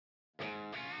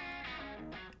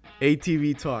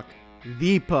ATV Talk,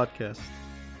 the podcast.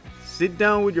 Sit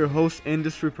down with your host,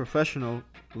 industry professional,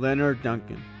 Leonard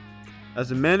Duncan, as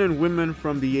the men and women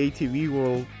from the ATV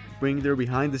world bring their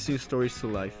behind-the-scenes stories to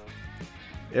life.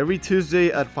 Every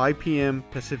Tuesday at 5 p.m.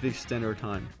 Pacific Standard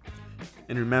Time.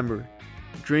 And remember,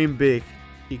 dream big.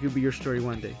 It could be your story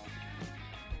one day.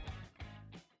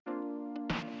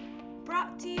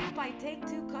 Brought to you by Take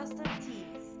Two Custom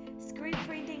Tees, screen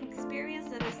printing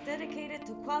experience that is dedicated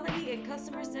to quality and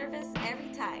customer service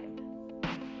every time.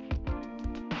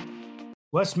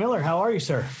 Wes Miller, how are you,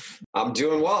 sir? I'm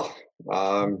doing well.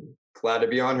 Glad to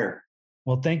be on here.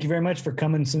 Well, thank you very much for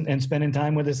coming and spending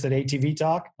time with us at ATV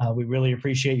Talk. We really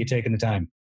appreciate you taking the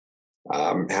time.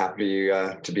 I'm happy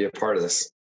to be a part of this.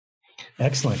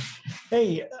 Excellent.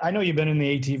 Hey, I know you've been in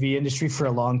the ATV industry for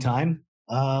a long time.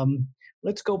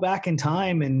 Let's go back in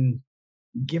time and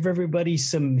give everybody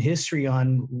some history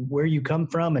on where you come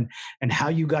from and how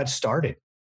you got started.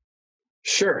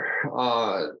 Sure.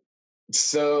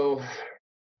 So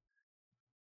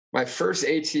my first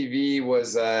ATV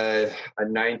was a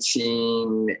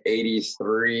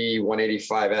 1983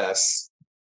 185S.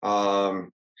 I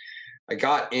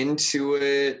got into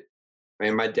it. I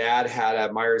mean, my dad had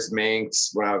a Myers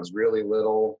Manx when I was really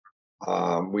little.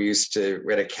 We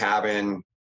had a cabin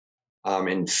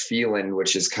in Phelan,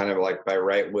 which is kind of like by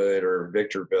Wrightwood or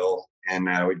Victorville. And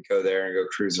we'd go there and go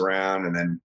cruise around. And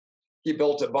then he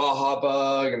built a Baja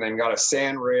Bug and then got a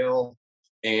sand rail.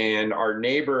 And our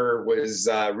neighbor was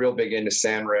real big into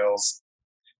sand rails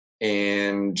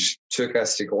and took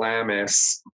us to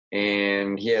Glamis.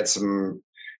 And he had some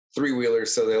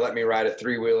three-wheelers, so they let me ride a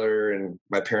three-wheeler, and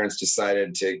my parents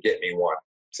decided to get me one.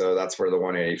 So that's where the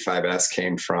 185S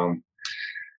came from.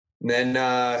 And then,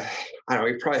 I don't know,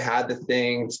 we probably had the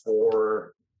thing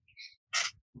for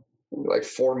like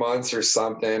 4 months or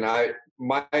something.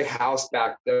 My house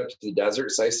backed up to the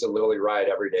desert, so I used to literally ride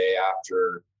every day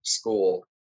after school.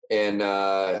 And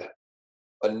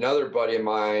another buddy of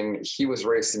mine, he was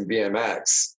racing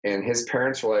BMX, and his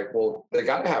parents were like, well, they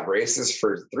got to have races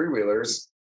for three-wheelers.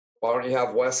 Why don't you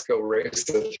have Wes go race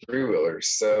the three-wheelers?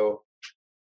 So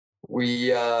we,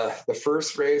 the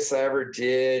first race I ever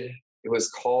did, it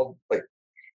was called like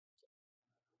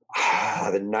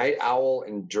the Night Owl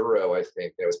Enduro, I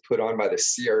think. It was put on by the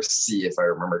CRC, if I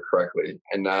remember correctly.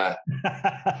 And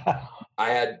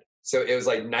so it was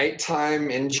like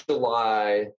nighttime in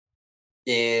July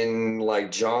in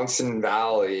like Johnson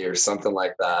Valley or something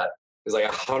like that. It was like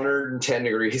 110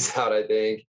 degrees out, I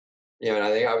think. And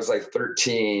I think I was like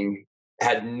 13,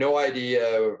 had no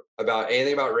idea about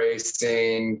anything about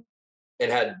racing,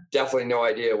 and had definitely no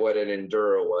idea what an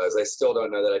enduro was. I still don't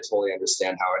know that I totally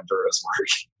understand how enduros work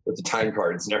with the time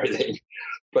cards and everything.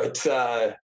 But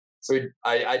so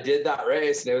I did that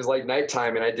race, and it was like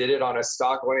nighttime, and I did it on a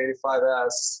stock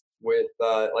 185S with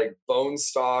like bone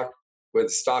stock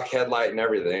with stock headlight and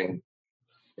everything.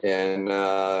 And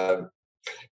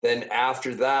then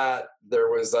after that,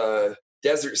 there was a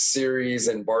desert series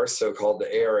in Barstow called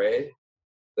the ARA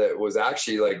that was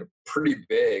actually like pretty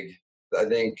big. I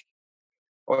think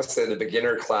I want to say the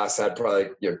beginner class had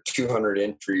probably 200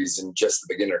 entries in just the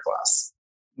beginner class.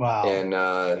 Wow. And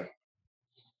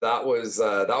that was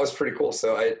pretty cool.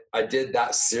 So I did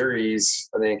that series,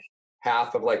 I think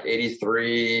half of like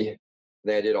 83.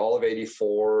 Then I did all of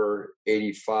 84,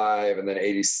 85, and then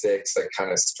 86. I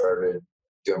kind of started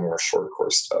doing more short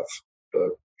course stuff.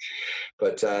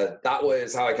 But that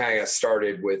was how I kind of got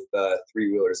started with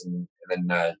three-wheelers, and then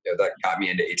that got me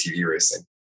into ATV racing.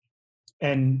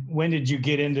 And when did you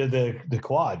get into the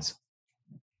quads?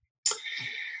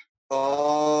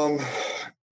 I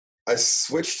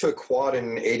switched to a quad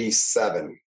in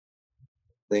 87. I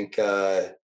think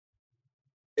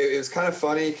it was kind of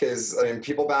funny because, I mean,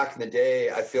 people back in the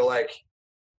day, I feel like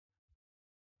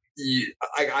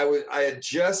I had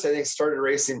just, I think, started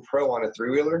racing pro on a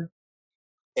three-wheeler.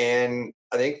 And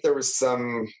I think there was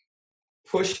some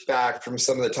pushback from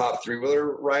some of the top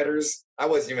three-wheeler riders. I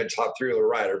wasn't even a top three-wheeler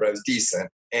rider, but I was decent.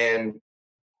 And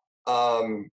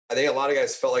I think a lot of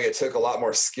guys felt like it took a lot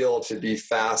more skill to be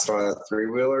fast on a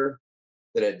three-wheeler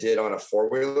than it did on a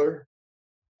four-wheeler.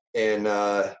 And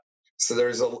so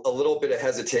there's a little bit of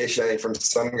hesitation, I think, from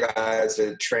some guys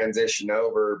to transition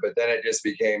over. But then it just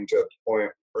came to a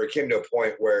point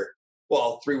where,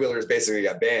 well, three-wheelers basically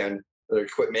got banned. They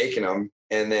quit making them.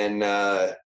 And then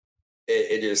the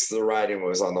writing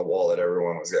was on the wall that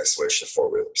everyone was going to switch to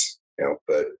four-wheelers,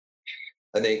 But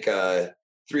I think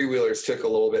three-wheelers took a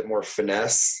little bit more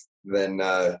finesse than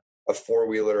a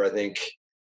four-wheeler. I think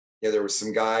there were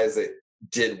some guys that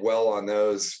did well on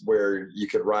those where you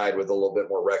could ride with a little bit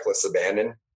more reckless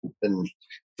abandon. And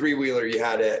three-wheeler, you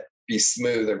had to be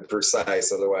smooth and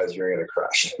precise. Otherwise you're going to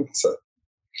crash.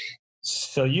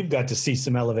 So you've got to see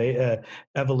some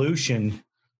evolution,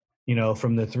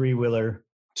 from the 3-wheeler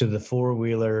to the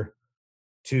 4-wheeler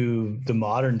to the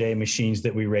modern day machines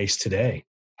that we race today.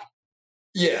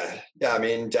 Yeah. I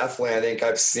mean, definitely. I think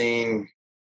I've seen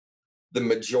the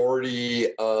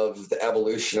majority of the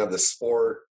evolution of the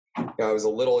sport. I was a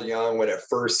little young when it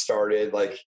first started.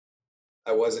 Like,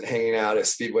 I wasn't hanging out at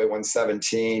Speedway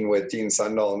 117 with Dean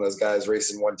Sundahl and those guys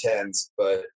racing 110s,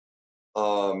 but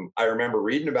I remember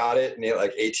reading about it and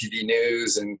like ATV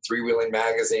News and Three Wheeling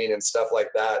Magazine and stuff like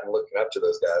that, and looking up to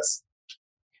those guys.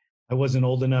 I wasn't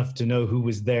old enough to know who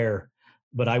was there,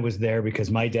 but I was there because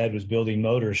my dad was building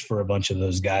motors for a bunch of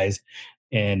those guys,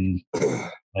 and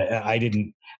I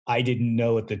didn't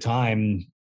know at the time.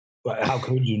 How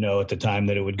could you know at the time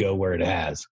that it would go where it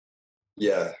has?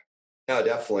 Yeah, no,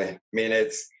 definitely. I mean,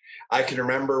 I can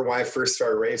remember when I first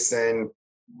started racing.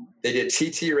 They did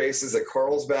TT races at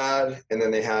Carlsbad, and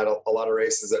then they had a lot of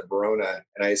races at Verona,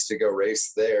 and I used to go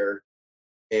race there.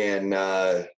 And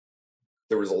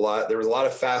there was a lot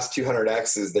of fast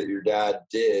 200Xs that your dad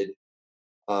did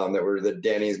that were the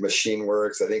Danny's Machine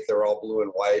Works. I think they were all blue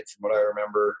and white from what I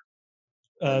remember.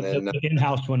 The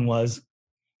in-house one was.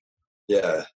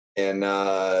 Yeah. And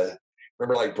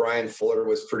remember, like, Brian Fuller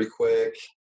was pretty quick.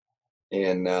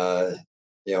 And, and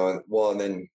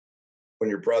then when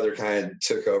your brother kind of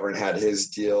took over and had his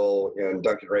deal, and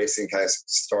Duncan Racing kind of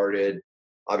started,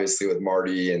 obviously, with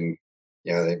Marty, and,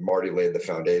 I think Marty laid the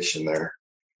foundation there.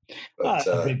 But,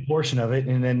 a big portion of it.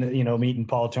 And then, meeting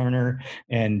Paul Turner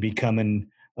and becoming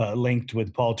linked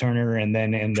with Paul Turner, and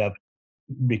then end up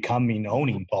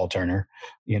owning Paul Turner,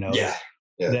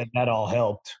 that all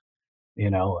helped.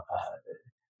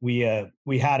 We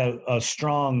had a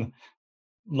strong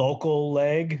local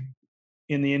leg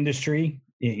in the industry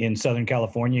in Southern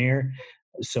California here.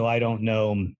 So I don't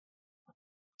know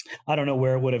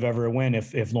where it would have ever went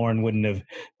if Lauren wouldn't have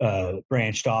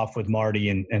branched off with Marty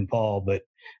and Paul, but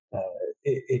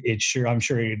I'm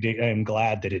sure it did. I'm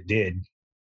glad that it did.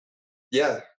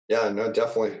 Yeah, no,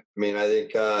 definitely. I mean, I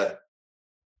think I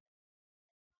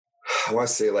want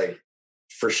to say, like,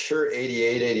 for sure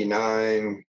 88,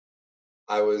 89,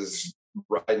 I was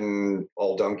riding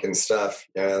all Duncan stuff.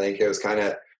 I think it was kind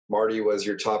of, Marty was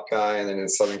your top guy. And then in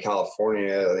Southern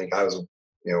California, I think I was,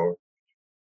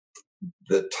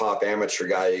 the top amateur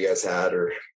guy you guys had,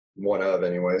 or one of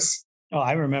anyways. Oh,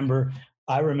 I remember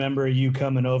you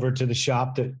coming over to the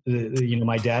shop that,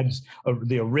 my dad's,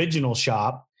 the original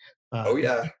shop. Oh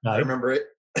yeah. I remember it.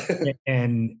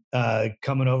 And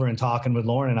coming over and talking with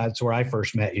Lauren, and that's where I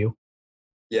first met you.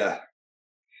 Yeah.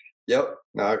 Yep.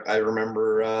 No, I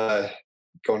remember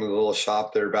going to the little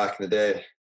shop there back in the day.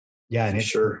 Yeah, and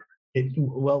sure.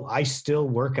 Well, I still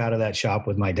work out of that shop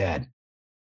with my dad.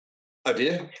 Oh, do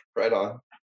you? Right on.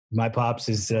 My pops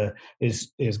is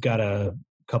got a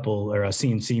couple, or a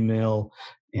CNC mill,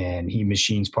 and he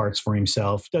machines parts for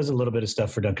himself. Does a little bit of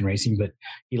stuff for Duncan Racing, but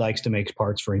he likes to make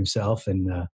parts for himself. And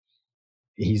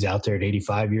he's out there at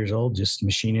 85 years old, just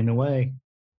machining away.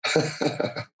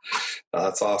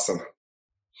 That's awesome.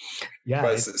 Yeah,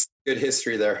 it's good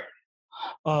history there.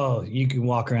 Oh, you can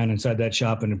walk around inside that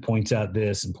shop and it points out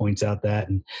this and points out that.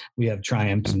 And we have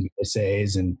Triumphs and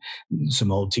USAs and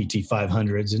some old TT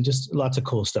 500s and just lots of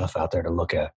cool stuff out there to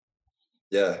look at.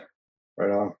 Yeah, right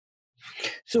on.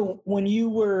 So when you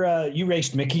were, you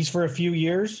raced Mickey's for a few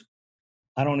years.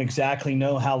 I don't exactly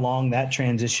know how long that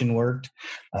transition worked.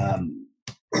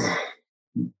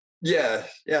 Yeah.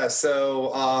 So,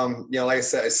 like I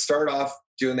said, I started off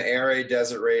doing the ARA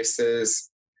desert races.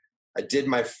 I did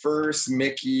my first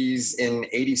Mickey's in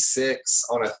 86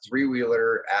 on a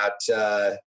 3-wheeler at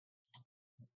the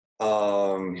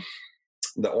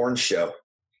Orange Show.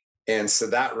 And so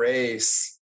that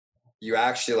race, you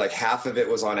actually, like, half of it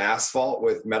was on asphalt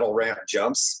with metal ramp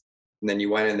jumps. And then you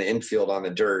went in the infield on the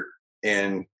dirt.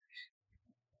 And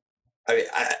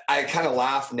I kind of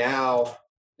laugh now,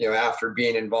 after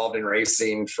being involved in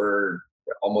racing for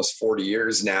almost 40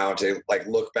 years now, to, like,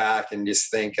 look back and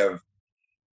just think of,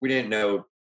 we didn't know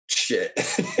shit.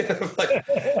 Like,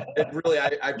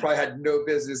 I probably had no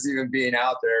business even being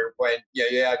out there when,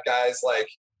 you had guys like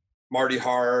Marty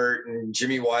Hart and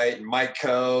Jimmy White and Mike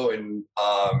Coe and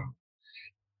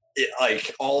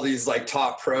like all these, like,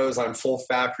 top pros on full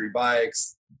factory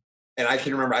bikes. And I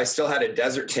can remember I still had a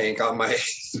desert tank on my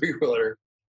 3-wheeler.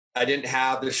 I didn't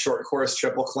have the short course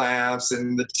triple clamps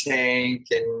and the tank,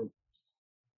 and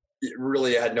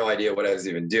really I had no idea what I was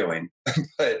even doing.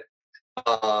 But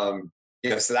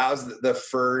so that was the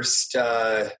first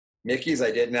Mickey's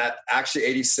I did. And that actually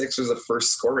 86 was the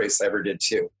first score race I ever did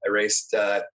too. I raced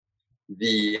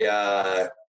the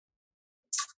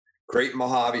Great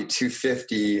Mojave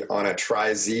 250 on a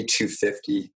Tri-Z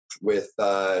 250 with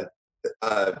a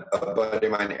buddy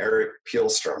of mine, Eric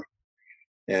Peelstrom.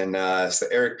 And so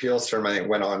Eric Peelstrom, I think,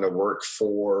 went on to work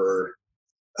for,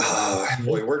 he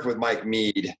worked with Mike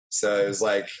Mead. So it was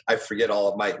like, I forget all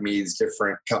of Mike Mead's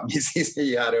different companies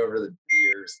he had over the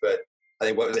years, but I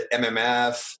think, what was it,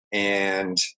 MMF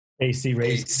and AC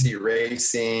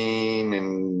Racing,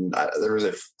 and there was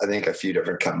I think a few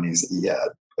different companies that he had.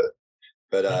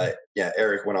 But yeah,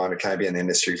 Eric went on to kind of be in the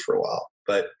industry for a while.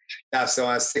 But yeah, so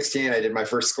I was 16, I did my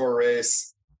first score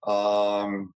race.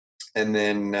 And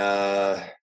then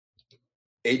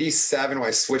 87, when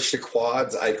I switched to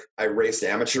quads, I raced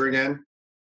amateur again.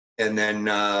 And then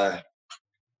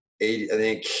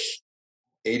 88,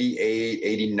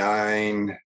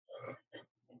 89,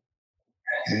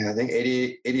 and I think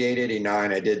 88,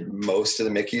 89, I did most of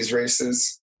the Mickey's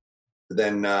races.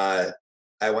 Then I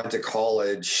went to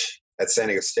college at San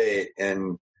Diego State,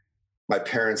 and my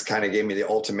parents kind of gave me the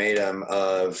ultimatum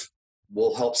of,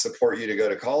 we'll help support you to go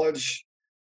to college,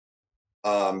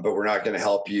 but we're not going to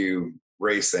help you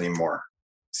race anymore.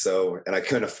 So, and I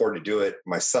couldn't afford to do it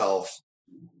myself.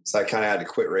 So I kind of had to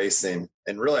quit racing.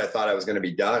 And really, I thought I was going to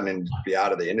be done and be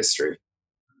out of the industry.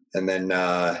 And then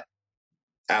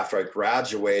after I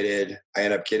graduated, I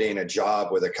ended up getting a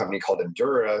job with a company called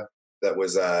Endura that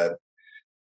was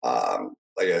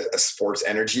like a sports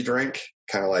energy drink,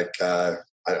 kind of like, I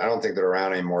don't think they're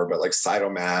around anymore, but like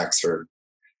Cytomax, or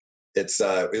it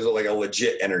was like a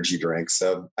legit energy drink.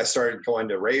 So I started going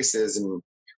to races, and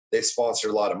they sponsored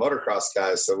a lot of motocross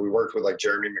guys. So we worked with like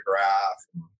Jeremy McGrath.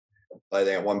 I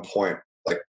think at one point,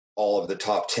 like all of the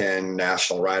top 10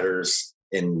 national riders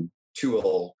in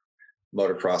two-wheel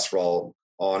motocross were all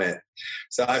on it.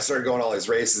 So I started going to all these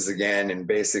races again, and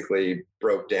basically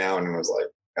broke down and was like,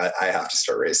 I have to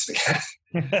start racing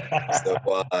again.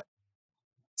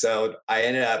 So I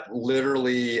ended up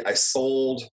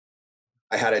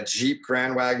I had a Jeep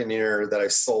Grand Wagoneer that I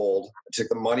sold. I took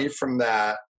the money from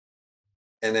that,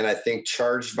 and then I think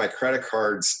charged my credit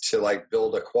cards to like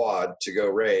build a quad to go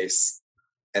race.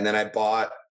 And then I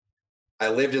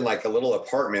lived in like a little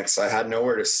apartment, so I had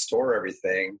nowhere to store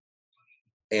everything.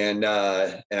 And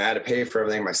I had to pay for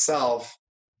everything myself.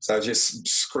 So I was just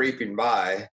scraping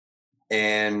by,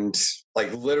 and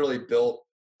like literally built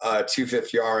a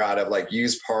 250R out of like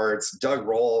used parts. Doug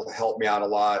Roll helped me out a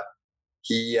lot.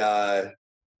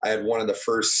 I had one of the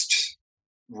first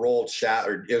roll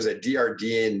it was a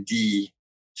DRD&D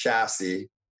chassis.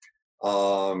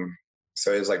 So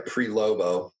it was like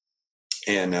pre-Lobo.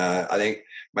 And I think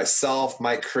myself,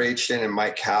 Mike Krachin, and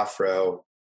Mike Caffro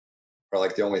are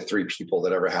like the only three people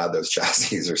that ever had those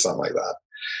chassis or something like that.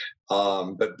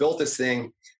 But built this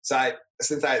thing. So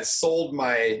since I had sold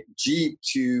my Jeep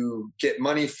to get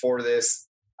money for this,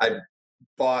 I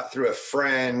bought through a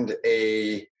friend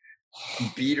a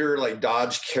beater like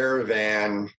Dodge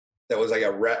Caravan that was like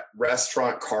a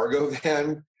restaurant cargo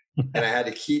van. And I had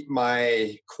to keep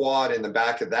my quad in the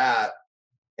back of that.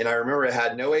 And I remember it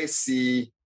had no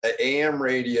AC, an AM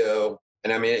radio,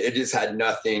 and I mean, it just had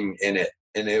nothing in it.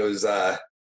 And it was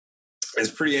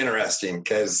pretty interesting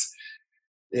because,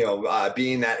 you know,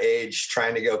 being that age,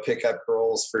 trying to go pick up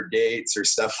girls for dates or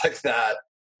stuff like that.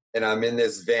 And I'm in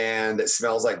this van that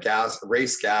smells like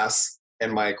race gas,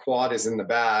 and my quad is in the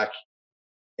back.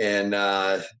 And,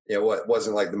 you know, what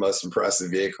wasn't like the most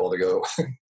impressive vehicle to go,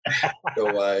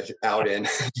 out in.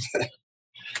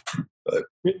 But,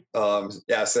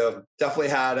 yeah, so definitely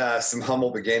had some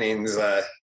humble beginnings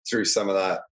through some of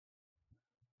that.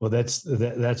 Well,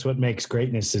 that's what makes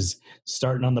greatness, is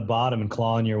starting on the bottom and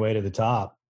clawing your way to the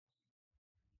top.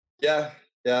 Yeah.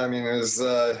 I mean, it was.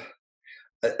 I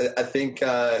think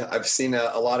I've seen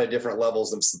a lot of different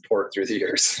levels of support through the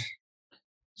years.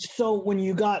 So when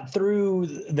you got through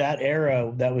that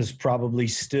era, that was probably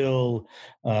still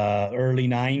early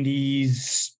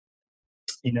 90s.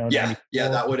 You know. Yeah, 94. Yeah,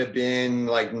 that would have been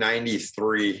like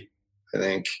 93, I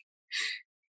think.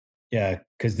 Yeah,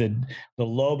 because the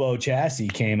Lobo chassis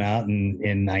came out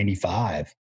in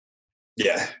 95.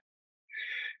 Yeah.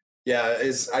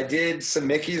 I did some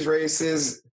Mickey's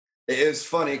races. It was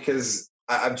funny because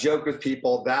I've joked with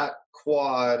people that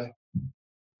quad,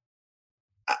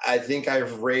 I think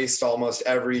I've raced almost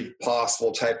every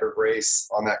possible type of race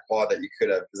on that quad that you could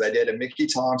have. Because I did a Mickey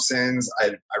Thompson's,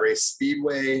 I raced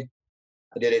Speedway,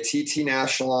 I did a TT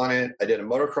National on it, I did a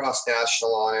Motocross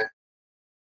National on it.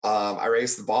 I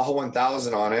raced the Baja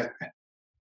 1000 on it.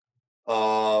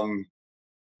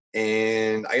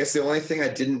 And I guess the only thing I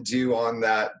didn't do on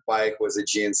that bike was a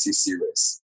GNCC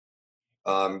race.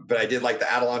 But I did like the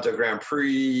Adelanto Grand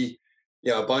Prix.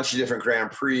 a bunch of different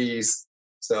Grand Prix.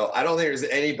 So I don't think there's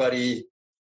anybody.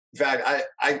 In fact,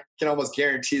 I can almost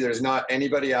guarantee there's not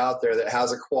anybody out there that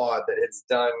has a quad that has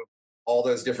done all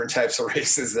those different types of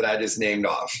races that I just named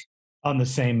off on the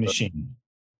same machine.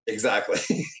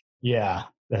 Exactly. Yeah,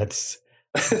 that's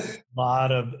a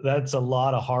lot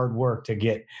of hard work to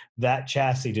get that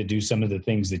chassis to do some of the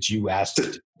things that you asked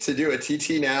it to do a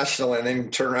TT National and then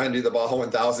turn around and do the Baja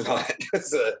 1000 on it.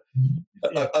 It's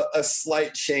a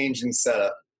slight change in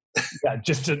setup. Yeah,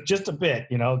 just a bit,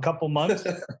 a couple months.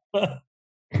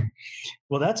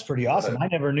 Well, that's pretty awesome. I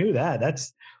never knew that.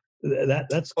 That's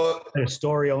a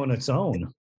story on its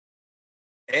own.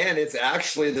 And it's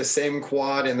actually the same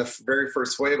quad in the very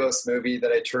first Huevos movie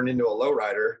that I turned into a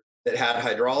lowrider that had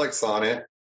hydraulics on it.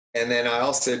 And then I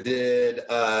also did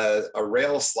a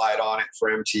rail slide on it for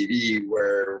MTV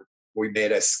where we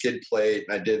made a skid plate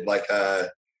and I did like a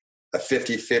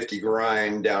 50-50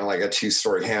 grind down like a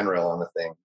 2-story handrail on the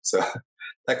thing. So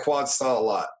that quad saw a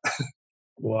lot.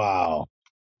 Wow.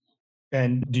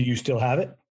 And do you still have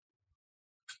it?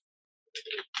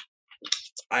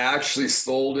 I actually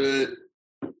sold it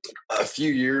a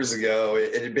few years ago.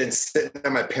 It had been sitting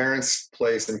at my parents'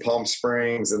 place in Palm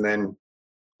Springs. And then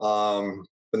when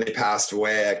they passed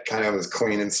away, I kind of was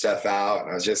cleaning stuff out.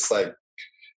 And I was just like,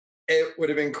 it would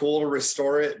have been cool to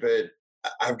restore it, but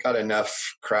I've got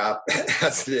enough crap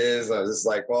as it is. I was just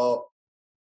like, well,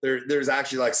 there's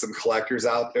actually like some collectors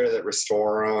out there that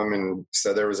restore them. And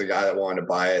so there was a guy that wanted to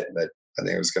buy it that I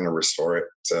think was going to restore it.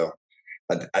 So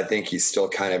I think he's still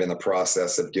kind of in the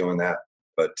process of doing that.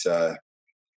 But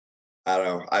I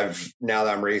don't know. Now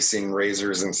that I'm racing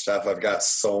razors and stuff, I've got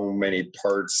so many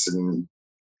parts and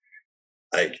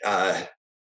like I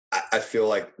feel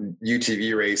like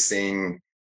UTV racing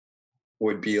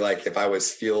would be like if I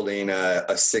was fielding a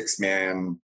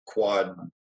 6-man quad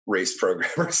race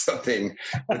program or something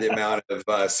with the amount of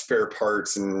spare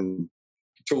parts and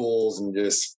tools and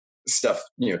just stuff,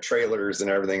 trailers and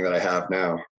everything that I have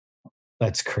now.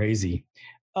 That's crazy.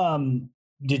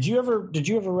 Did you ever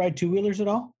ride 2-wheelers at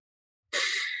all?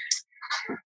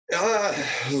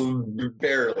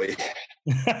 Barely.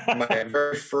 My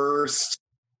very first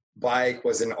bike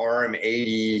was an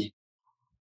RM80,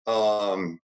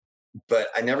 but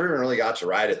I never even really got to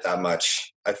ride it that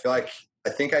much. I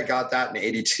think I got that in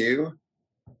 '82,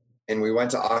 and we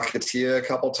went to Acatia a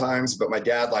couple times, but my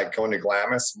dad liked going to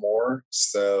Glamis more.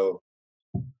 So,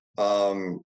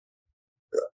 I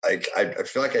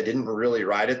feel like I didn't really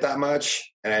ride it that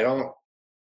much, and I don't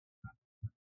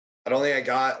think I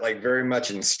got like very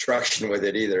much instruction with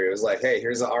it either. It was like, hey,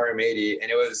 here's the RM80, and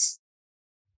it was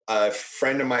a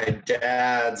friend of my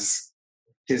dad's,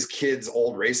 his kid's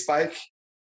old race bike.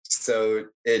 So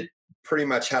it pretty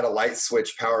much had a light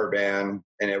switch power band,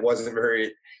 and it wasn't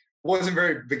very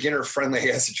beginner friendly, I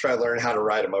guess, to try to learn how to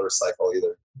ride a motorcycle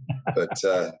either. But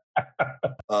so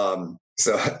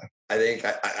I think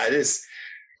I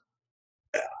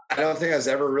don't think I was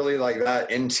ever really like that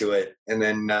into it. And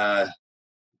then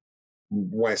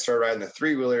when I started riding the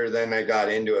 3-wheeler, then I got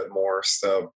into it more.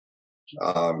 So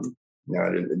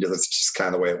that's just kind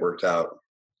of the way it worked out.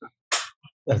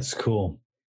 That's cool.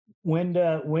 When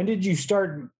did you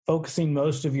start focusing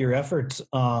most of your efforts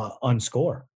on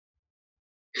score?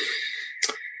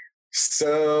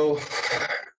 So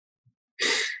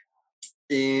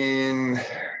in,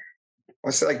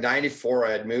 let's say like 94,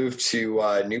 I had moved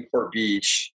to Newport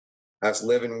Beach. I was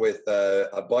living with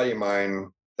a buddy of mine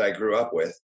that I grew up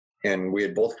with, and we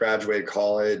had both graduated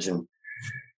college, and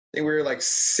I think we were like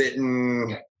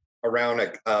sitting around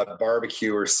a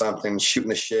barbecue or something, shooting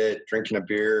the shit, drinking a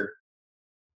beer.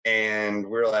 And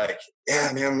we're like,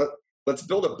 yeah, man, let's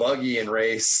build a buggy and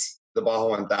race the Baja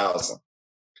 1000.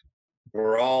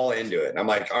 We're all into it. And I'm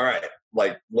like, all right,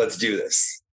 like, let's do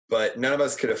this. But none of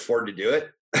us could afford to do it.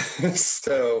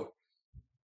 So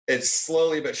it's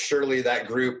slowly but surely that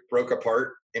group broke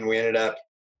apart, and we ended up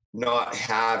not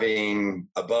having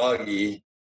a buggy.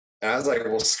 And I was like,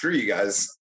 well, screw you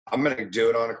guys. I'm going to do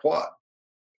it on a quad.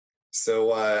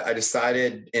 So I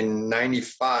decided in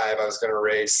 95 I was going to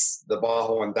race the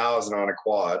Baja 1000 on a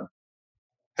quad.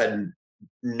 I'd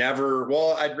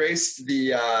raced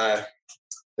the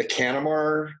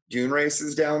Canamar dune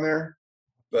races down there,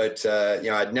 but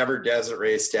I'd never desert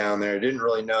raced down there. I didn't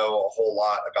really know a whole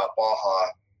lot about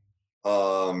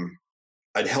Baja.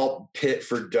 I'd helped pit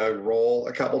for Doug Roll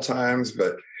a couple times,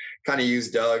 but kind of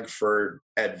used Doug for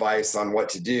advice on what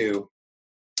to do.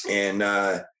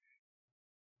 And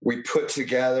we put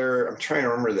together, I'm trying to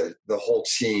remember the whole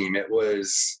team. It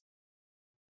was,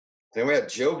 then we had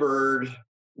Joe Bird,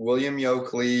 William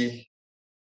Yoakley,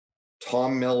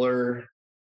 Tom Miller,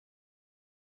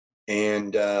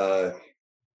 and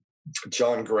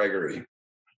John Gregory.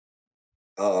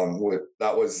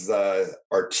 That was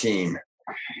our team.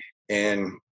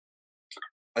 And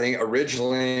I think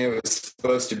originally it was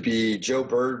supposed to be Joe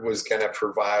Bird was going to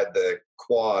provide the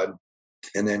quad.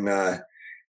 And then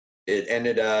it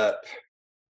ended up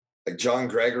like John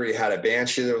Gregory had a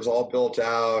Banshee that was all built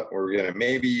out. We were going to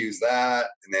maybe use that.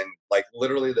 And then like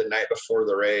literally the night before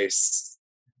the race,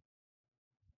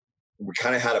 we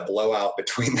kind of had a blowout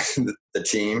between the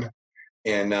team.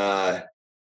 And I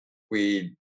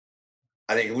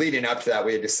think leading up to that,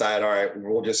 we had decided, all right,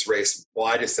 we'll just race. Well,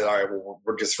 I just said, all right,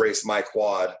 we'll just race my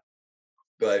quad.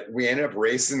 But we ended up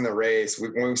racing the race.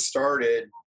 When we started,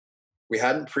 we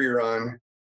hadn't pre-run,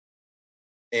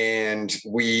 and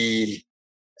we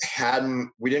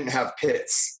didn't have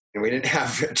pits, and we didn't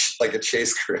have like a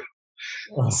chase crew.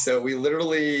 Oh. So we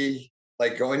literally,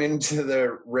 like going into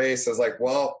the race, I was like,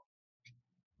 well,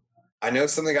 I know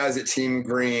some of the guys at Team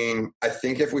Green. I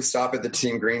think if we stop at the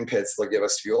Team Green pits, they'll give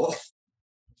us fuel.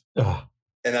 Oh.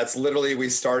 And that's literally, we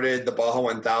started the Baja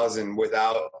 1000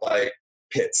 without like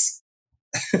pits.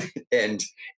 and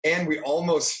we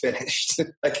almost finished.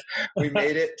 Like we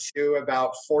made it to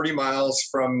about 40 miles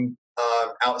from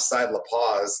outside La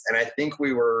Paz. And I think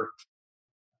we were,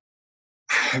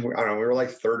 I don't know, we were like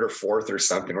third or fourth or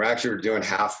something. We were doing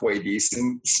halfway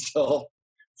decent still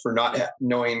for not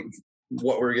knowing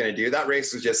what we were going to do. That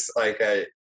race was just like a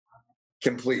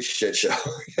complete shit show.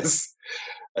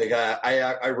 Like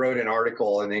I wrote an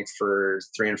article, I think, for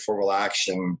 3 and 4 Wheel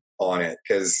Action on it,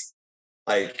 because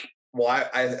like, well,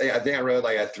 I think I rode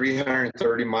like a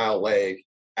 330 mile leg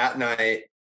at night.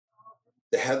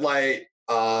 The headlight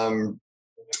mount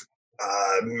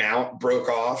broke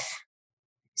off,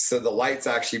 so the lights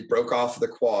actually broke off the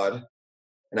quad,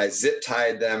 and I zip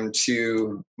tied them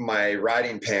to my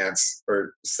riding pants,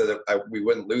 so that we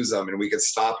wouldn't lose them, and we could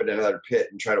stop at another pit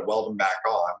and try to weld them back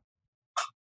on.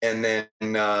 And then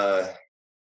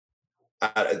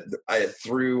I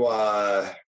threw,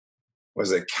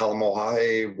 was it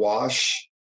Kalamohahe Wash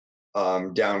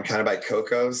down kind of by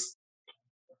Coco's.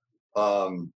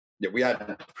 Yeah, we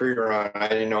had pre-run. I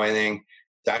didn't know anything.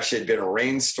 There actually had been a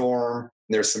rainstorm.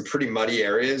 There's some pretty muddy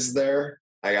areas there.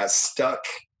 I got stuck.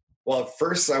 Well, at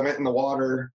first I went in the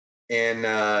water, and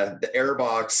the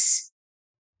airbox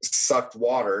sucked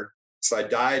water. So I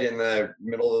died in the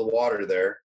middle of the water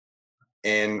there.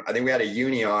 And I think we had a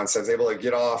uni on, so I was able to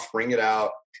get off, wring it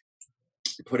out,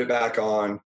 put it back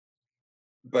on.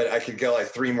 But I could go like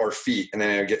 3 more feet, and then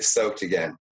it would get soaked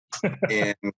again.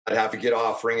 And I'd have to get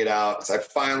off, wring it out. So I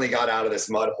finally got out of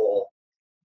this mud hole,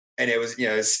 and it was,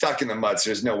 it's stuck in the mud. So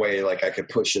there's no way like I could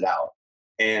push it out.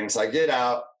 And so I get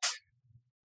out,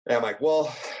 and I'm like,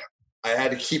 well, I had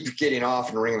to keep getting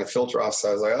off and wringing the filter off. So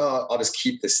I was like, oh, I'll just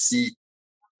keep the seat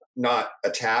not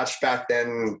attached. Back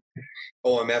then,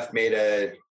 OMF made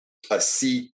a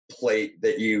seat plate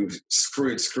that you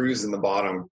screwed screws in the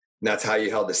bottom, and that's how you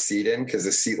held the seat in, because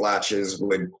the seat latches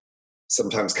would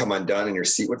sometimes come undone and your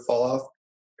seat would fall off.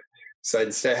 So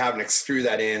instead of having to screw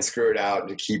that in, screw it out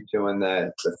to keep doing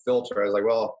the filter, I was like,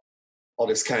 well, I'll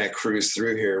just kind of cruise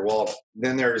through here. Well,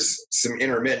 then there's some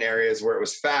intermittent areas where it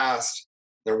was fast.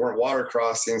 There weren't water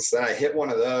crossings. So then I hit one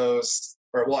of those,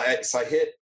 so I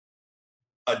hit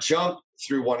a jump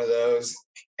through one of those,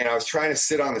 and I was trying to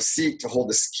sit on the seat to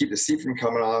keep the seat from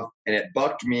coming off, and it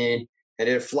bucked me and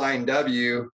did a flying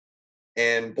W,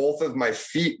 and both of my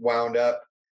feet wound up,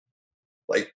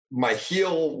 like my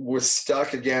heel was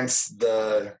stuck against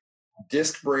the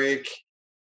disc brake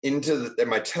and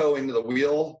my toe into the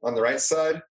wheel on the right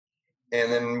side,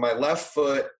 and then my left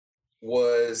foot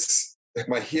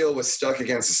my heel was stuck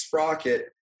against the sprocket,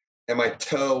 and my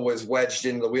toe was wedged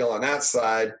into the wheel on that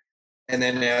side. And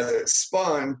then as it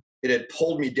spun, it had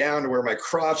pulled me down to where my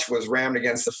crotch was rammed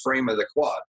against the frame of the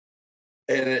quad.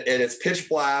 And it's pitch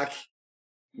black,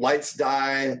 lights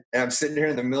die, and I'm sitting here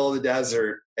in the middle of the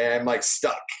desert, and I'm like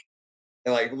stuck.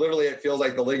 And like literally it feels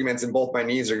like the ligaments in both my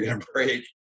knees are going to break.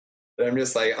 And I'm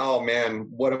just like, oh man,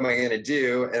 what am I going to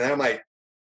do? And then I'm like,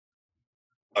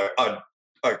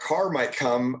 a car might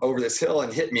come over this hill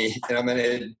and hit me, and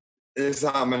this is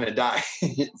how I'm going to die.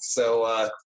 So,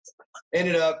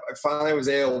 ended up, I finally was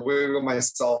able to wiggle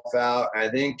myself out. I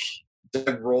think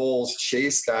Doug Roll's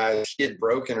chase guy, he had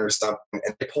broken or something,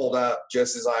 and they pulled up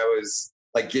just as I was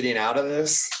like getting out of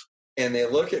this. And they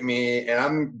look at me, and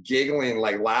I'm giggling,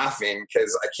 like laughing,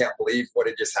 because I can't believe what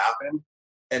had just happened.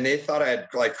 And they thought I had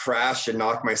like crashed and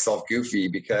knocked myself goofy,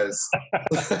 because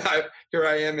here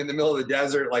I am in the middle of the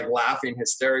desert, like laughing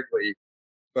hysterically.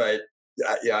 But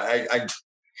yeah,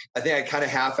 I think I kind of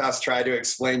half-assed tried to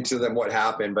explain to them what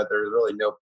happened, but there was really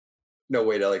no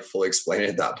way to like fully explain it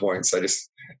at that point. So I just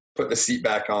put the seat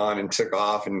back on and took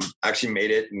off and actually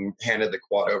made it and handed the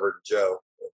quad over to Joe.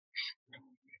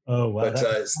 Oh, wow. But,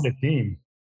 That's a team.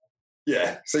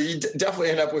 Yeah. So you definitely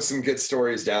end up with some good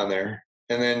stories down there.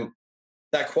 And then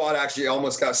that quad actually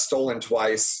almost got stolen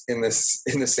twice in the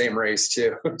same race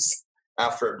too,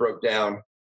 after it broke down.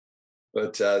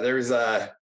 But I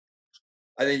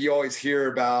think you always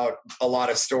hear about a lot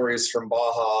of stories from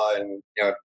Baja and, you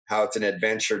know, how it's an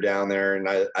adventure down there. And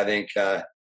I think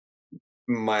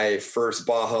my first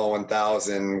Baja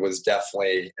 1000 was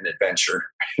definitely an adventure.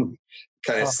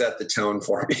 Kind of set the tone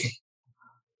for me.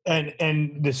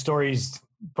 And the stories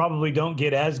probably don't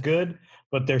get as good,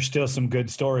 but there's still some good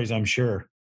stories, I'm sure.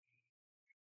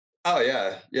 Oh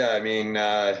yeah. Yeah. I mean,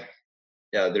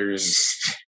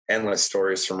 there's endless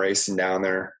stories from racing down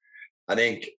there. I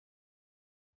think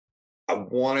I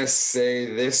want to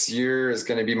say this year is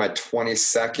going to be my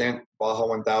 22nd Baja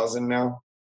 1000 now.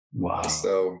 Wow.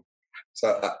 So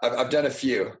I've done a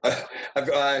few.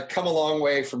 I've come a long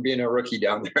way from being a rookie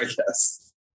down there, I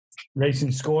guess.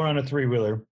 Racing score on a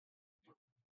 3-wheeler,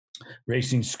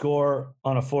 racing score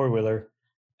on a 4-wheeler,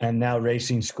 and now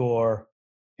racing score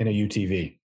in a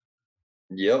UTV.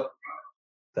 Yep.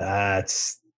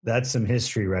 That's some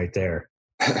history right there.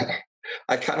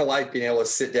 I kind of like being able to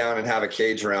sit down and have a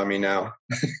cage around me now.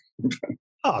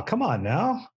 Oh, come on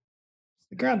now.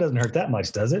 The ground doesn't hurt that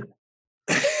much, does it?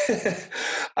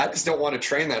 I just don't want to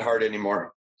train that hard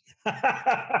anymore.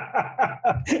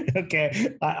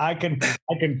 Okay. I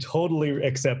can totally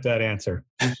accept that answer.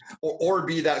 Or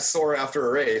be that sore after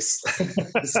a race.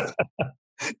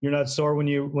 You're not sore when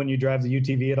you drive the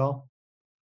UTV at all?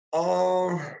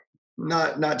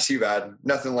 Not too bad.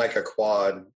 Nothing like a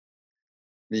quad.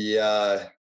 The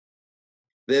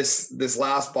this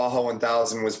last Baja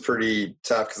 1000 was pretty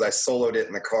tough because I soloed it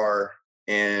in the car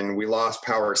and we lost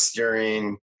power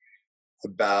steering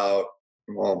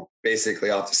basically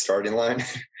off the starting line.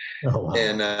 Oh, wow.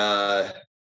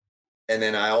 And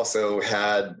then I also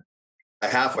had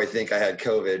halfway think I had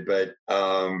COVID, but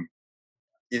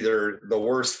either the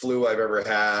worst flu I've ever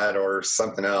had or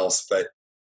something else. But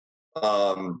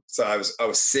so I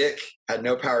was sick, had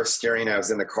no power steering. I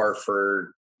was in the car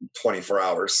for 24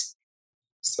 hours.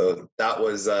 So that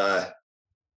was, I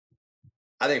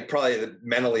think probably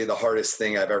mentally the hardest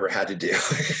thing I've ever had to do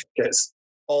because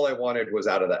all I wanted was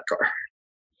out of that car.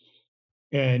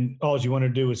 And all you wanted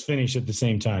to do was finish at the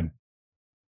same time.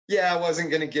 Yeah, I wasn't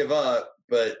going to give up,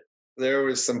 but there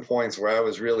was some points where I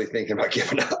was really thinking about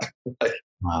giving up.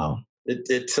 Wow.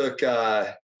 It took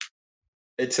a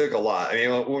lot. I mean,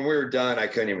 when we were done, I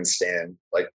couldn't even stand,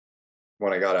 like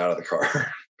when I got out of the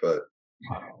car, but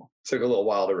wow. It took a little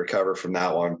while to recover from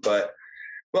that one. But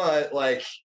like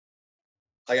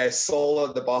I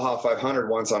soloed the Baja 500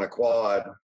 once on a quad,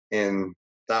 and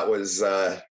that was,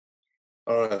 I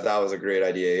don't know if that was a great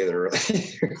idea either.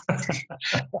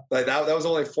 Like that was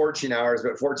only 14 hours,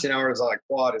 but 14 hours on a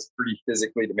quad is pretty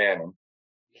physically demanding.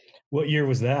 What year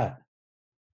was that?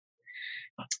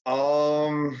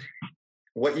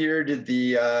 What year did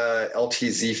the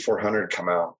LTZ 400 come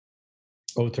out?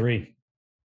 2003.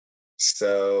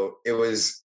 So it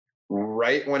was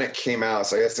right when it came out.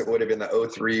 So I guess it would have been the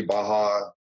 2003 Baja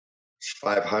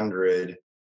 500.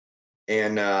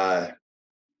 And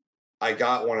I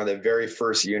got one of the very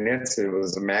first units. It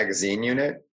was a magazine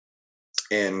unit.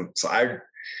 And so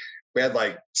we had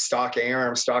like stock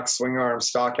A-arm, stock swing arm,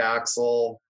 stock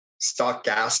axle, stock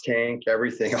gas tank,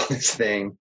 everything on this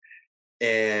thing.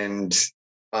 And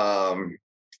you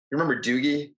remember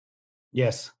Doogie?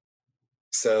 Yes.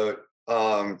 So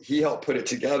he helped put it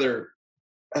together.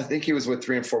 I think he was with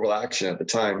 3 and 4 Wheel Action at the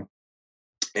time.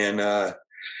 And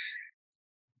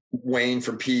Wayne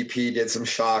from PEP did some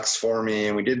shocks for me,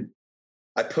 and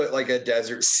I put like a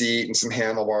desert seat and some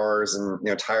handlebars and,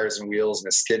 you know, tires and wheels and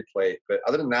a skid plate. But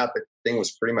other than that, the thing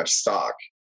was pretty much stock.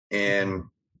 And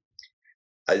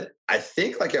I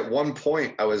think like at one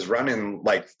point I was running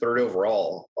like 3rd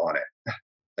overall on it,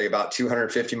 like about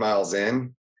 250 miles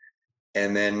in.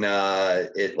 And then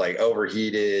it like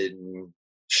overheated and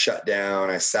shut down.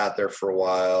 I sat there for a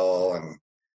while. And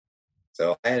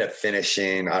so I ended up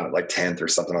finishing on like 10th or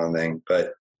something on the thing.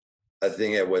 But I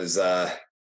think it was an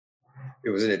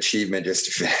achievement just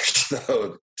to finish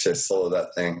though, to solo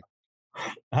that thing.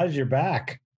 How's your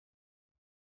back?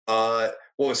 What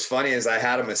was funny is I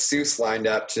had a masseuse lined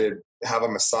up to have a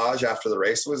massage after the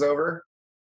race was over.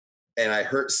 And I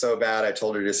hurt so bad, I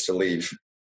told her just to leave.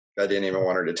 I didn't even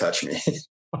want her to touch me.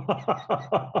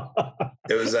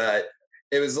 It was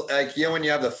like, you know, when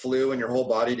you have the flu and your whole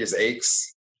body just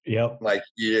aches. Yep. Like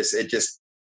it just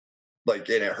like,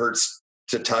 and it hurts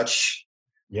to touch.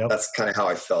 Yep. That's kind of how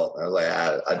I felt. I was like,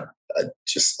 I I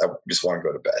just want to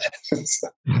go to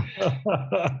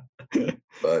bed.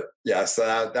 But yeah,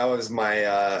 so that was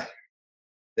my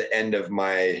the end of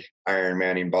my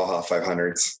Ironmaning Baja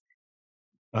 500s.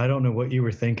 I don't know what you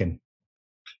were thinking.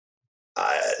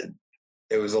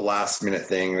 It was a last minute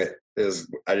thing that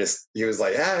he was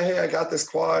like, hey, I got this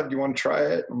quad. You want to try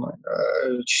it? I'm like,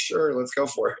 sure, let's go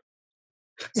for it.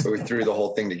 So we threw the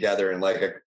whole thing together in like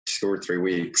 2 or 3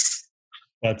 weeks.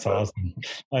 That's awesome.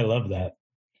 I love that.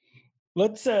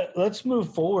 Let's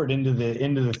move forward into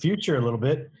the future a little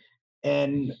bit.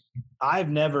 And I've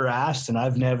never asked, and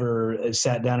I've never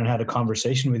sat down and had a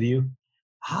conversation with you.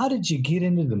 How did you get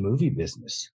into the movie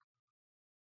business?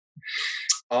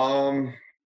 Well,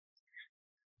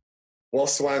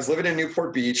 so when I was living in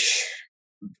Newport Beach,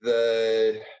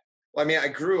 I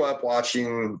grew up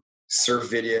watching surf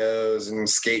videos and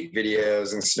skate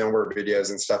videos and snowboard videos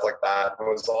and stuff like that. I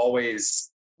was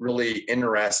always really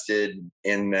interested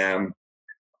in them.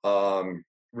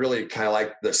 Really kind of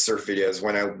like the surf videos.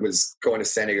 When I was going to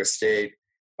San Diego State,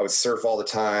 I would surf all the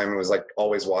time. I was like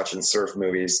always watching surf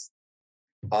movies.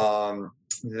 Then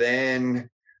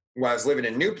when I was living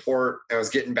in Newport, I was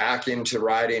getting back into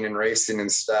riding and racing and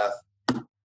stuff.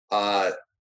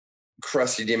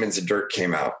 Crusty Demons of Dirt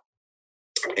came out,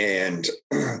 and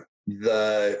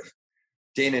the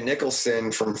Dana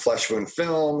Nicholson from Flesh Wound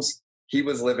Films, he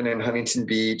was living in Huntington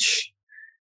Beach,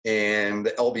 and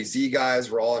the LBZ guys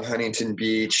were all in Huntington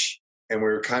Beach, and we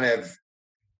were kind of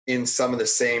in some of the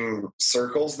same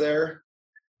circles there.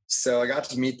 So I got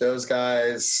to meet those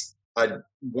guys. I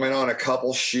went on a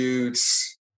couple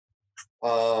shoots.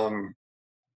 And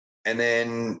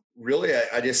then really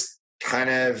I just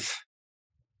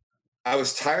I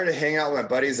was tired of hanging out with my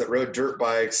buddies that rode dirt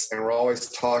bikes and we're always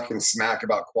talking smack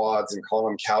about quads and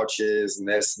calling them couches and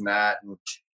this and that. And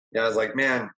I was like,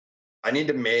 man, I need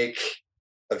to make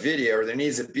a video, or there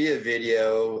needs to be a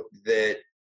video that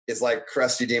is like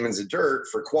Crusty Demons of Dirt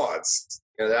for quads.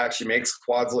 That actually makes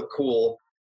quads look cool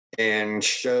and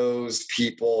shows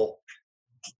people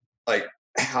like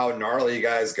how gnarly you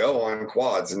guys go on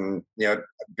quads. And,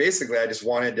 basically I just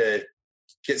wanted to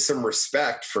get some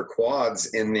respect for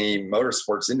quads in the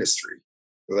motorsports industry.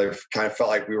 Because I've kind of felt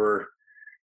like we were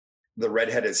the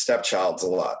redheaded stepchilds a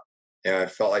lot. And I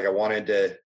felt like I wanted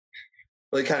to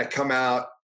really kind of come out,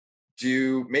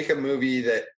 make a movie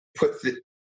that put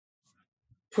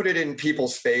it in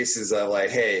people's faces of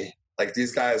like, hey, like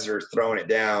these guys are throwing it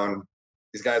down.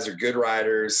 These guys are good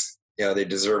riders. They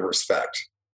deserve respect.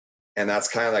 And that's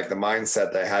kind of like the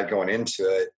mindset that I had going into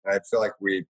it. And I feel like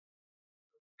we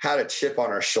had a chip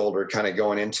on our shoulder kind of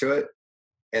going into it.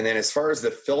 And then as far as the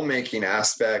filmmaking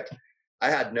aspect, I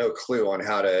had no clue on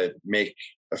how to make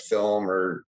a film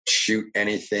or shoot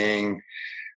anything.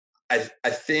 I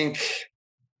think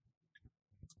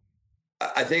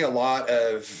a lot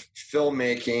of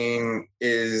filmmaking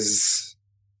is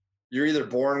you're either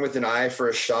born with an eye for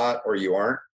a shot or you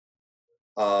aren't.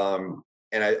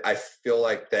 And I feel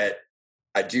like that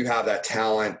I do have that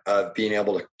talent of being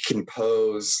able to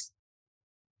compose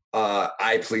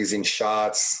eye-pleasing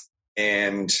shots.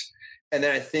 And then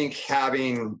I think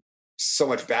having so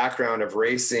much background of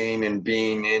racing and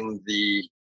being in the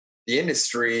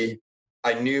industry,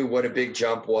 I knew what a big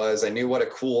jump was. I knew what a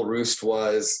cool roost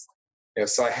was.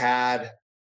 So I had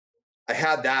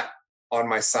that on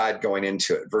my side going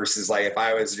into it versus like if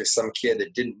I was just some kid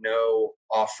that didn't know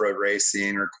off-road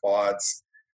racing or quads,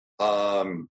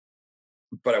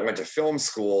 but I went to film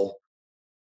school,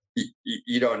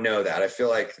 you don't know that. I feel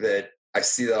like that I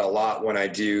see that a lot when I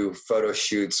do photo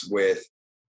shoots with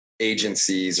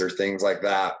agencies or things like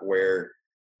that, where,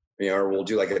 or we'll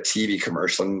do like a TV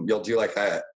commercial and you'll do like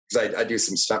that. Cause I do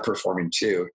some stunt performing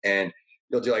too. And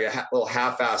you'll do like a little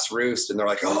half-ass roost and they're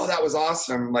like, oh, that was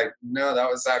awesome. I'm like, no, that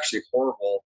was actually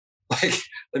horrible. Like,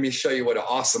 let me show you what an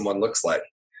awesome one looks like.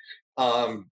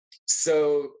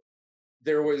 So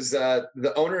there was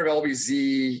the owner of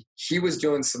LBZ. He was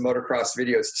doing some motocross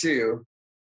videos too.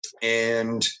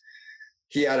 And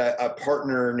he had a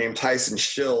partner named Tyson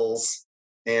Shills.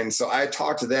 And so I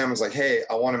talked to them. I was like, hey,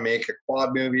 I want to make a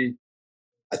quad movie.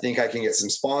 I think I can get some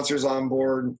sponsors on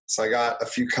board. So I got a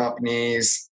few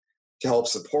companies to help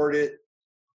support it.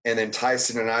 And then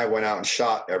Tyson and I went out and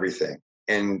shot everything.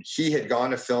 And he had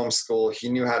gone to film school. He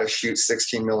knew how to shoot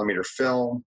 16 millimeter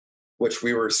film, which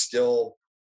we were still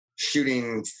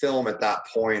shooting film at that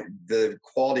point. The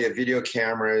quality of video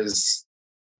cameras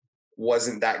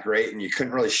wasn't that great, and you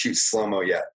couldn't really shoot slow-mo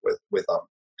yet with them.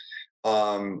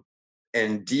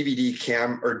 And DV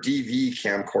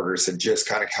camcorders had just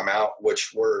kind of come out,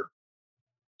 which were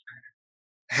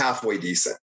halfway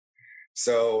decent.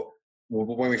 So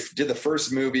when we did the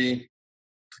first movie,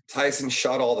 Tyson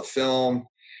shot all the film.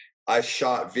 I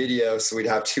shot video, so we'd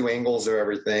have 2 angles of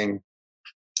everything.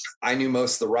 I knew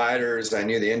most of the riders. I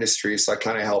knew the industry, so I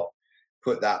kind of helped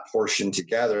put that portion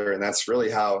together, and that's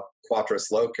really how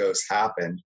Cuatros Locos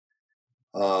happened.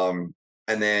 And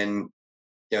then,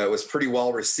 it was pretty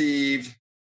well received.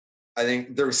 I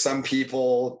think there were some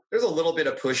people, there's a little bit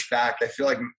of pushback. I feel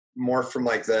like more from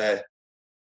like the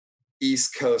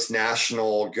East Coast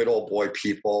national good old boy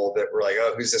people that were like,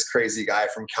 oh, who's this crazy guy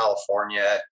from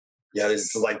California? Yeah,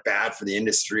 this is like bad for the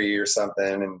industry or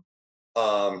something. And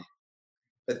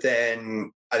but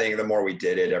then I think the more we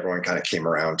did it, everyone kind of came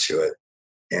around to it,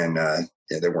 and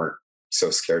they weren't so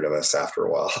scared of us after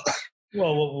a while.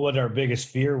 Well, what our biggest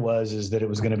fear was is that it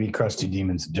was going to be Crusty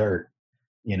Demon's dirt,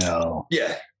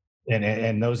 Yeah.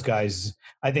 And those guys,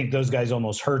 I think those guys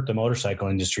almost hurt the motorcycle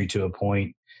industry to a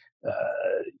point.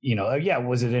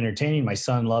 Was it entertaining? My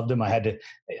son loved them. I had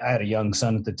a young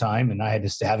son at the time, and I had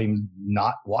to have him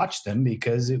not watch them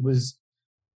because it was,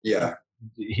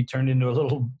 he turned into a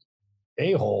little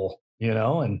a-hole,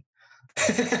 and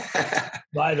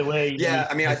by the way,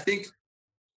 I think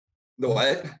the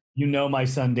what? My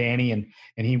son Danny, and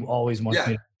he always wants me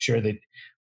to make sure that,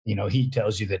 he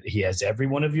tells you that he has every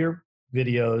one of your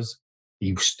videos.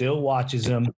 He still watches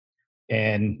them,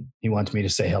 and he wants me to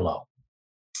say hello.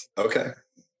 Okay.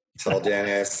 Tell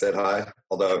Danny I said hi,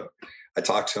 although I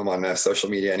talk to him on social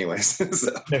media anyways.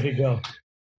 So. There you go.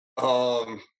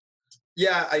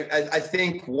 I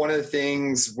think one of the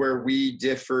things where we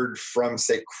differed from,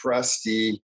 say,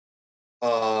 Crusty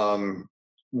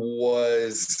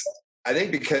was, I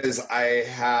think because I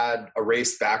had a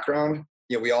race background,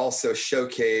 we also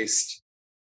showcased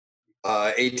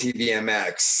ATV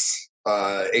MX,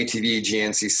 ATV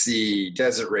GNCC,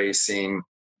 desert racing.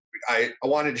 I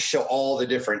wanted to show all the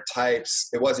different types.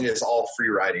 It wasn't just all free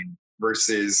riding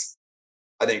versus,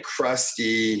 I think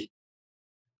Crusty,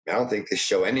 I don't think they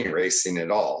show any racing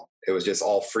at all. It was just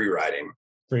all free riding.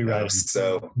 Free riding.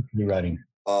 So free riding.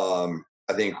 I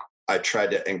think I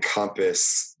tried to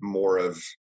encompass more of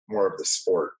the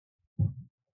sport.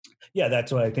 Yeah,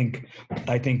 that's what I think.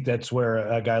 I think that's where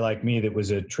a guy like me that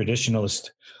was a traditionalist,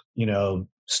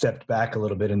 stepped back a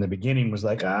little bit in the beginning, was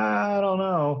like, I don't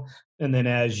know. And then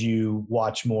as you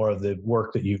watch more of the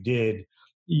work that you did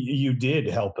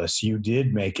help us. You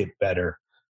did make it better.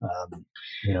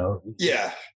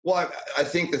 Yeah. Well, I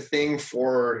think the thing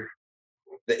for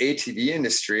the ATV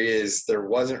industry is there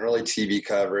wasn't really TV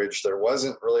coverage. There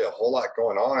wasn't really a whole lot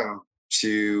going on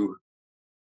to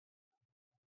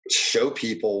show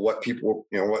people what people,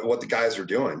 what the guys are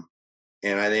doing.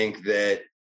 And I think that,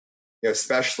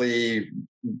 especially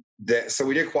that, so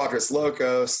we did Cuatros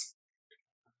Locos,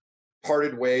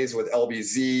 parted ways with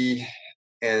LBZ,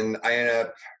 and I ended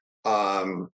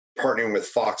up partnering with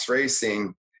Fox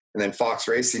Racing. And then Fox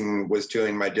Racing was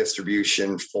doing my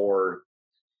distribution for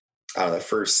the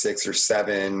first 6 or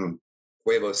 7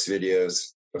 Huevos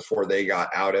videos before they got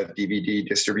out of DVD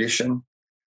distribution.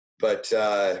 But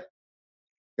I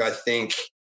think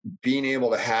being able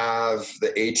to have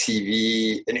an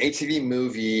ATV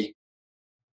movie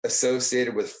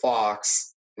associated with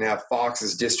Fox and have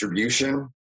Fox's distribution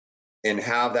and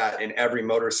have that in every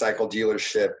motorcycle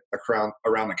dealership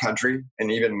around the country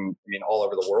and even, all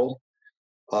over the world.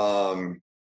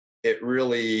 It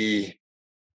really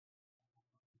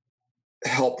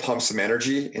helped pump some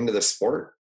energy into the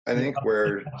sport, I think,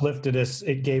 where it uplifted us.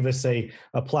 It gave us a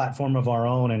platform of our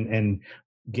own and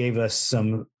gave us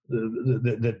some,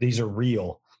 that these are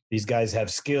real. These guys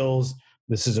have skills.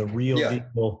 This is a real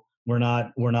deal. We're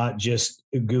not just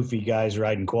goofy guys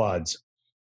riding quads.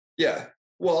 Yeah.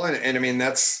 Well, and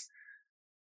that's,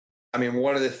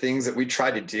 one of the things that we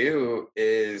tried to do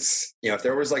is, if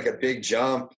there was like a big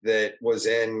jump that was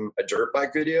in a dirt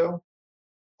bike video,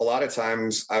 a lot of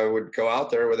times I would go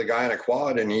out there with a guy on a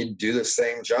quad and he'd do the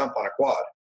same jump on a quad.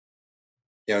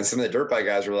 And some of the dirt bike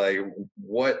guys were like,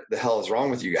 what the hell is wrong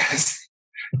with you guys?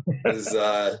 Because,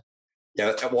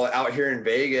 out here in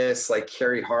Vegas, like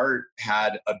Carey Hart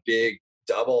had a big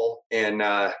double, and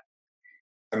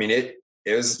it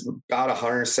was about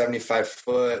 175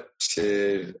 foot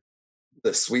to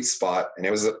the sweet spot, and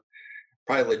it was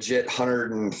probably legit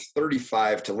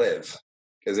 135 to live,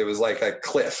 because it was like a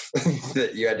cliff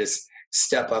that you had to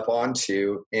step up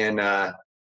onto. And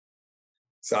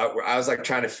so I was like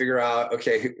trying to figure out,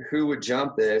 okay, who would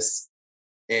jump this?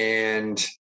 And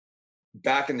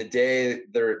back in the day,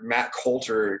 Matt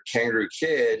Coulter, Kangaroo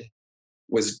Kid,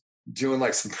 was doing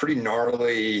like some pretty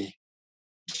gnarly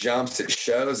jumps at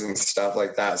shows and stuff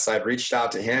like that. So I'd reached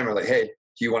out to him and like, hey,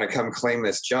 do you want to come claim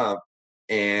this jump?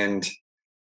 And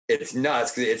it's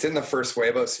nuts because it's in the first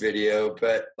Huevos video,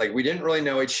 but like we didn't really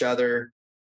know each other.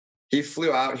 He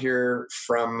flew out here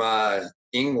from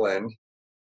England,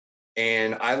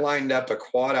 and I lined up a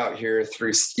quad out here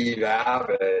through Steve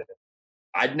Abbott.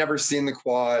 I'd never seen the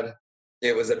quad.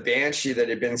 It was a Banshee that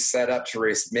had been set up to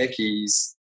race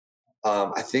Mickey's.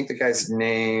 I think the guy's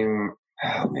name,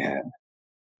 oh man,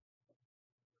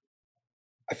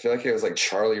 I feel like it was like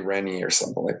Charlie Rennie or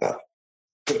something like that.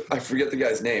 I forget the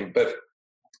guy's name, but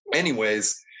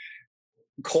anyways,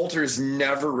 Coulter's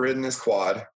never ridden this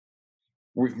quad.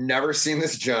 We've never seen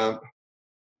this jump.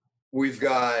 We've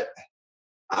got,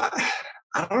 I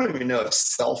don't even know if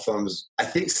cell phones, I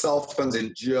think cell phones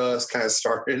had just kind of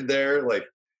started there. Like,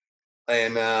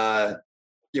 and,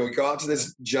 we go out to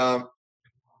this jump.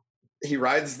 He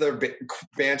rides the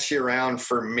Banshee around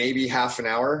for maybe half an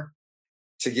hour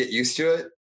to get used to it.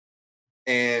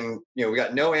 And, we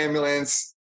got no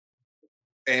ambulance.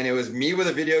 And it was me with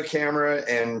a video camera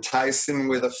and Tyson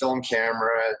with a film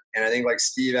camera. And I think like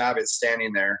Steve Abbott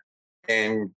standing there,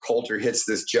 and Coulter hits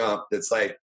this jump that's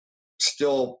like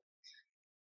still,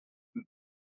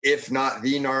 if not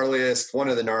the gnarliest, one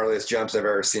of the gnarliest jumps I've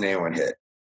ever seen anyone hit.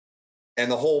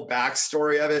 And the whole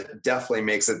backstory of it definitely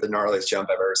makes it the gnarliest jump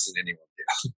I've ever seen anyone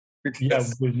do. Yeah,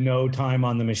 with no time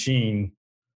on the machine.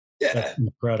 Yeah. That's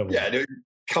incredible. Yeah, dude.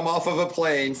 Come off of a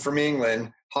plane from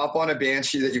England, hop on a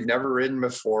Banshee that you've never ridden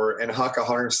before, and huck a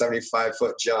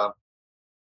 175-foot jump.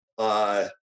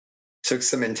 Took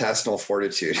some intestinal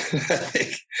fortitude, I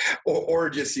think, or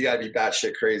just you gotta be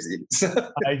batshit crazy.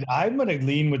 I'm gonna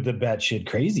lean with the batshit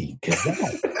crazy because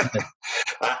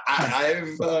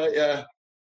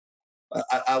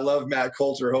I love Matt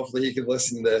Coulter. Hopefully he can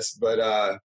listen to this, but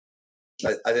I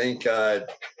think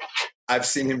I've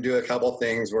seen him do a couple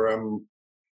things where I'm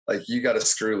like, you got to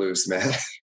screw loose, man.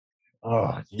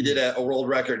 Oh, he did a world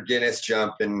record Guinness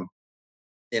jump in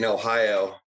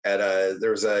Ohio at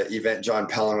there was a event John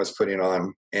Pellin was putting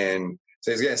on, and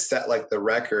so he's gonna set like the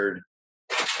record.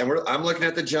 And I'm looking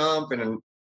at the jump, and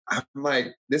I'm like,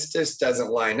 this just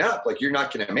doesn't line up. Like, you're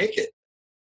not gonna make it.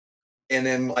 And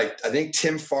then like I think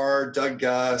Tim Farr, Doug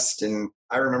Gust, and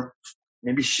I remember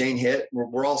maybe Shane Hitt.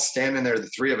 We're all standing there, the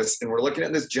three of us, and we're looking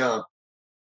at this jump,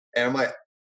 and I'm like,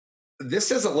 this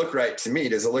doesn't look right to me.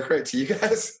 Does it look right to you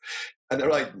guys? And they're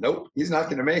like, nope, he's not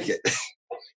going to make it.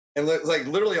 And like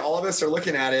literally all of us are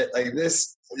looking at it like,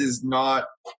 this is not,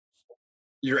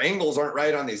 your angles aren't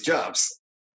right on these jumps.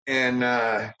 And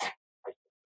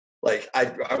like I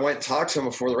went and talked to him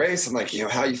before the race. I'm like,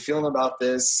 how you feeling about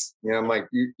this? I'm like,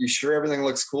 you sure everything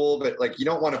looks cool? But like, you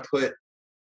don't want to put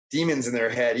demons in their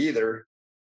head either,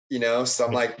 So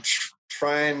I'm like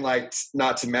trying like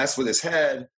not to mess with his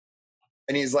head.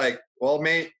 And he's like, well,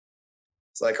 mate,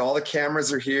 it's like all the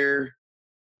cameras are here,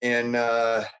 and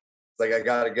it's like, I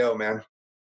gotta go, man.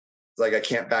 It's like, I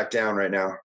can't back down right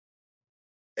now.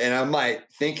 And I'm like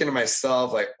thinking to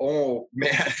myself, like, oh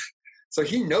man. So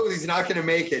he knows he's not gonna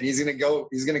make it. He's gonna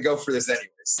go for this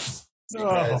anyways.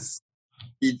 Because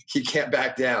he can't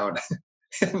back down.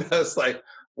 And I was like,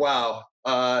 wow,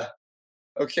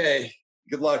 okay,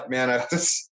 good luck, man.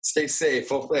 Stay safe.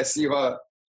 Hopefully I see you on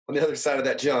the other side of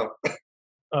that jump.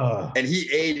 And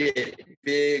he ate it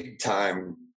big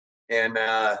time. And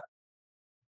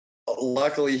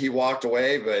luckily he walked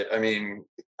away. But I mean,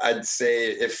 I'd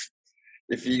say if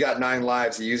he got 9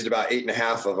 lives, he used about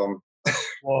 8.5 of them.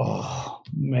 Oh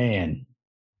man,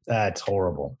 that's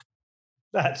horrible.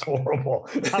 That's horrible.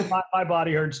 My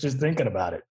body hurts just thinking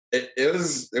about it. It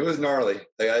was gnarly.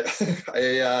 Like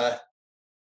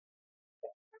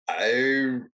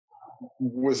I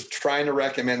was trying to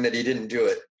recommend that he didn't do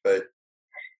it, but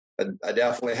I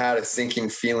definitely had a sinking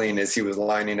feeling as he was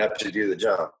lining up to do the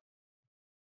jump.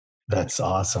 That's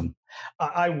awesome.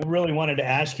 I really wanted to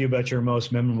ask you about your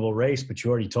most memorable race, but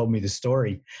you already told me the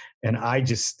story. And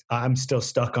I'm still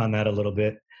stuck on that a little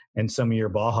bit and some of your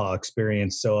Baja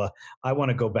experience. So I want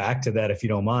to go back to that if you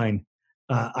don't mind.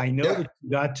 I know that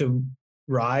you got to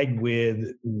ride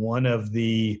with one of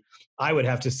the, I would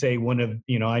have to say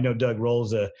I know Doug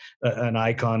Roll's an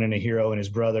icon and a hero and his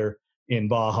brother in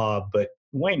Baja, but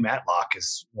Wayne Matlock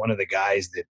is one of the guys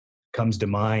that comes to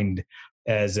mind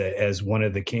as one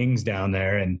of the kings down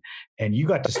there, and you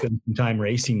got to spend some time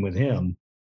racing with him.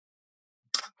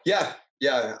 Yeah.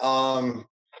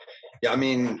 I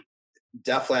mean,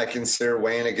 definitely I consider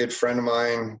Wayne a good friend of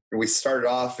mine. We started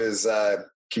off as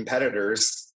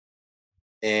competitors,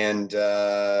 and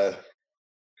I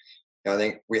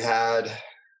think we had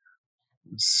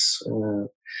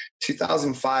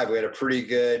 2005 we had a pretty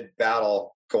good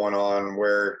battle going on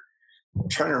where I'm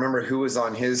trying to remember who was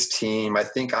on his team. I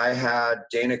think I had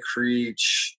Dana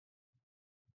Creech,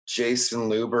 Jason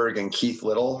Luberg and Keith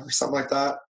Little or something like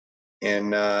that.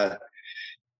 And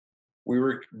we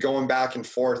were going back and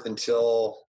forth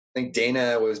until I think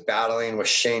Dana was battling with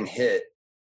Shane Hitt.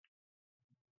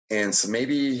 And so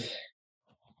maybe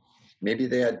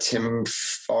they had Tim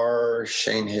Farr,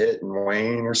 Shane Hitt, and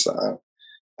Wayne or something.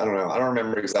 I don't know. I don't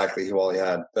remember exactly who all he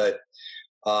had. But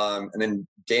and then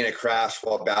Dana crashed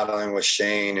while battling with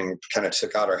Shane and kind of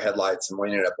took out our headlights, and we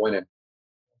ended up winning.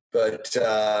 But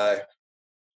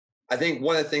I think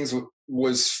one of the things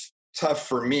was tough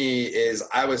for me is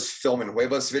I was filming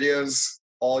Huevos videos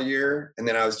all year, and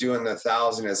then I was doing the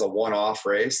 1,000 as a one-off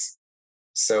race.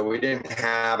 So we didn't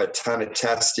have a ton of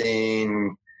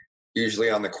testing usually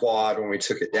on the quad when we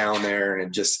took it down there. And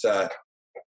it just, I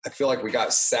feel like we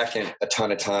got second a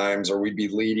ton of times, or we'd be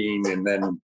leading and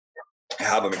then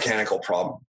have a mechanical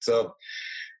problem. So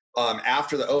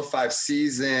after the 05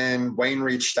 season, Wayne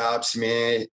reached out to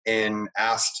me and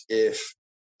asked if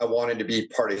I wanted to be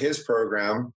part of his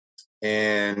program.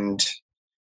 And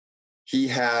he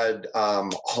had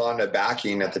Honda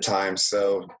backing at the time.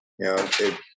 So,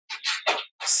 it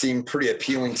seemed pretty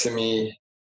appealing to me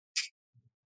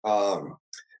to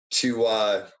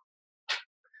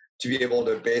be able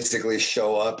to basically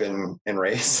show up and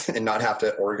race and not have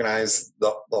to organize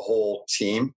the whole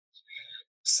team.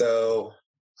 So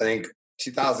I think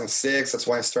 2006, that's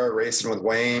when I started racing with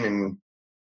Wayne. And,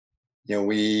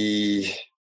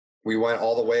 we went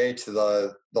all the way to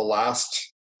the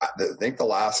last, I think the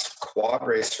last quad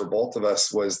race for both of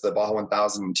us was the Baja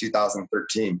 1000 in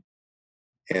 2013.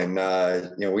 And,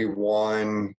 we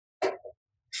won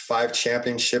 5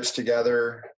 championships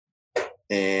together.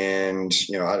 And,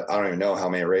 I don't even know how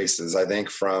many races. I think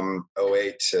from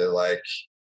 08 to like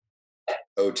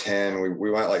 010,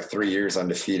 we went like 3 years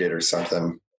undefeated or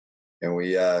something. And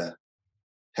we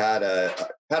had a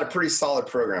pretty solid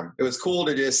program. It was cool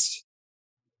to just,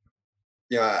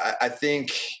 I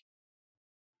think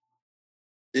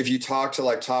if you talk to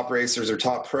like top racers or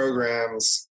top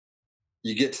programs,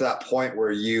 you get to that point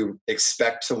where you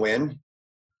expect to win.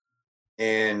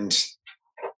 And,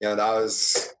 that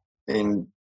was,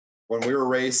 when we were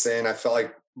racing, I felt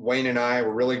like Wayne and I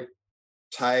were really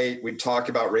tight. We'd talk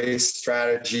about race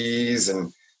strategies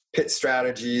and pit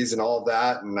strategies and all of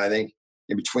that. And I think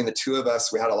in between the two of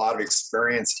us, we had a lot of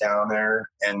experience down there.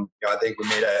 And, I think we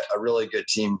made a really good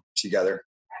team together.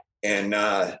 And,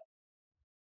 and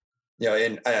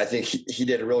I think he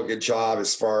did a real good job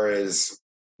as far as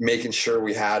making sure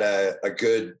we had a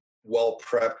good,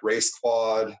 well-prepped race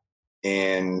quad.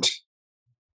 And,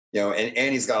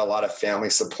 and he's got a lot of family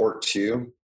support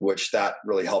too, which that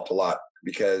really helped a lot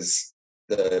because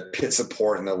the pit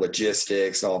support and the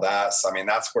logistics and all that. So,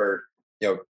 that's where,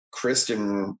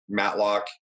 Kristen Matlock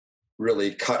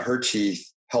really cut her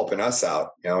teeth helping us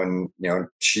out, and,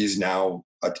 she's now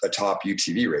a top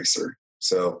UTV racer.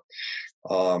 So,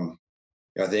 I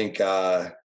think,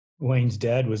 Wayne's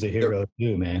dad was a hero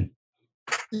too, man.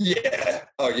 Yeah.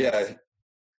 Oh yeah.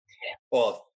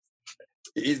 Well,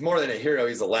 he's more than a hero.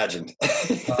 He's a legend.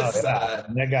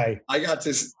 That guy. I got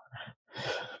to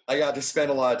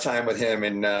spend a lot of time with him,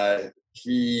 and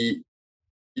you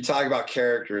talk about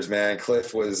characters, man.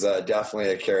 Cliff was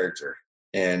definitely a character,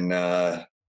 and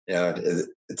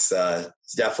it's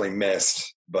definitely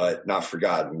missed, but not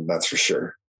forgotten. That's for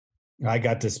sure. I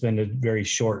got to spend a very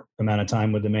short amount of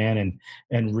time with the man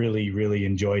and really, really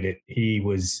enjoyed it. He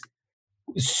was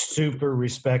super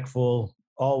respectful,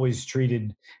 always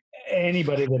treated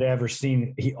anybody that I ever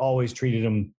seen. He always treated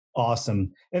them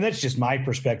awesome. And that's just my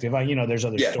perspective. There's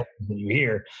other stories that you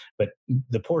hear, but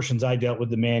the portions I dealt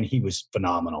with the man, he was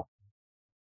phenomenal.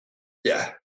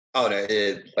 Yeah. Oh no,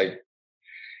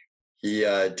 he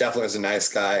definitely was a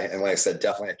nice guy. And like I said,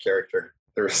 definitely a character.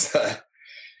 There was, I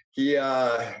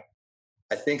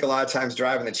think a lot of times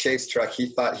driving the chase truck, he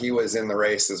thought he was in the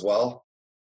race as well.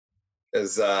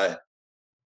 Because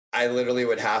I literally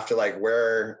would have to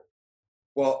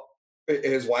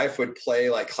his wife would play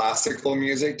like classical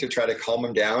music to try to calm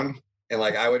him down. And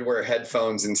like I would wear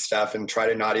headphones and stuff and try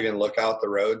to not even look out the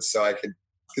road so I could,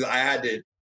 because I had to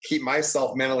keep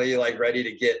myself mentally like ready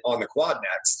to get on the quad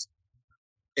next.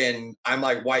 And I'm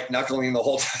like white knuckling the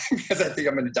whole time because I think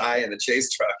I'm going to die in the chase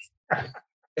truck.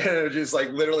 And it was just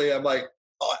like, literally, I'm like,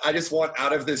 oh, I just want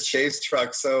out of this chase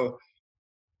truck. So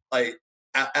like,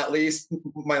 at least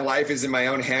my life is in my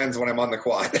own hands when I'm on the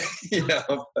quad,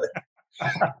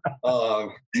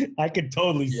 I could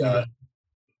totally see that.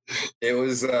 It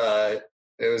was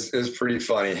pretty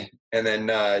funny. And then,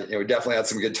 we definitely had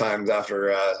some good times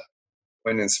after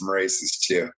winning some races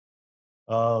too.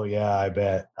 Oh yeah, I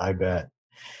bet.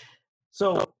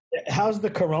 So How's the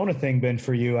Corona thing been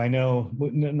for you? I know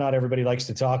not everybody likes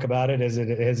to talk about it. Has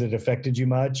it affected you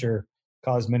much or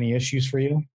caused many issues for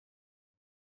you?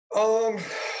 I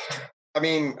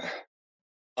mean,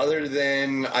 other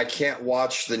than I can't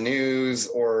watch the news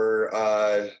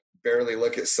or barely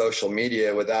look at social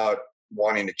media without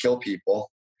wanting to kill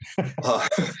people.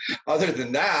 Other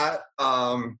than that,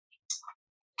 I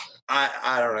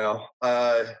don't know.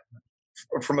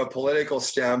 From a political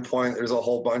standpoint, there's a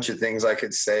whole bunch of things I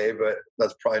could say, but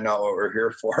that's probably not what we're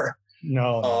here for.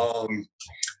 No.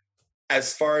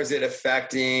 As far as it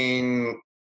affecting,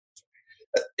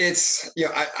 it's,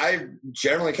 I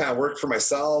generally kind of work for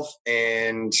myself,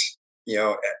 and,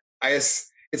 I guess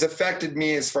it's affected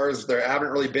me as far as there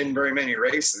haven't really been very many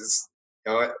races.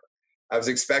 I was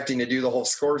expecting to do the whole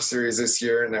score series this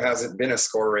year, and there hasn't been a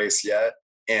score race yet.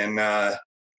 And,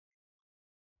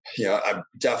 I'm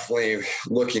definitely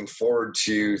looking forward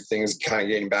to things kind of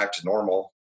getting back to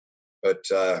normal. But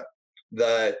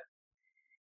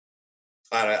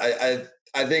I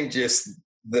think just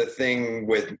the thing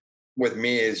with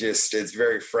me is just, it's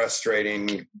very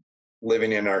frustrating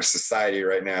living in our society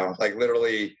right now. Like,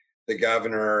 literally, the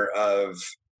governor of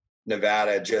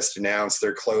Nevada just announced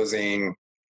they're closing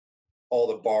all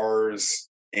the bars,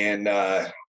 and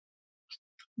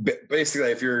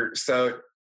basically,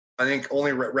 I think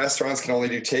only restaurants can only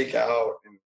do takeout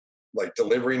and like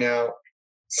delivery now.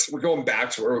 So we're going back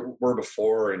to where we were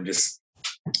before, and just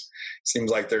seems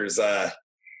like there's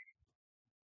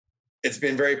it's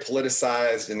been very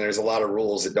politicized, and there's a lot of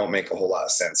rules that don't make a whole lot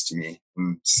of sense to me.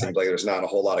 And it seems like there's not a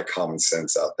whole lot of common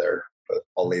sense out there, but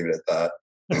I'll leave it at that.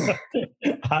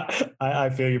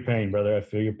 I feel your pain, brother. I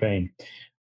feel your pain.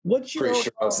 What's your pretty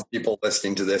sure most of the people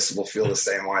listening to this will feel the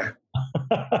same way.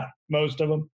 Most of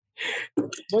them.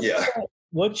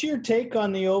 What's your take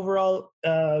on the overall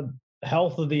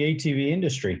health of the ATV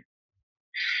industry?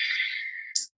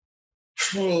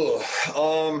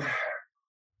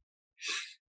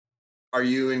 Are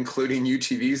you including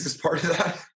UTVs as part of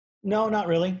that? No, not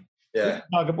really. Yeah.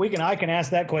 I can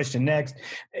ask that question next.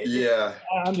 Yeah.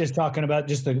 I'm just talking about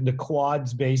just the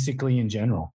quads basically in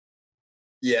general.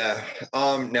 Yeah.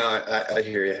 No, I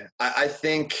hear you. I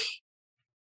think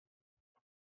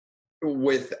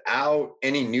without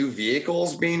any new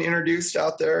vehicles being introduced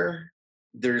out there,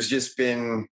 there's just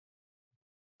been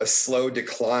a slow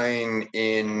decline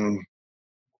in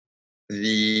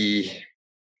the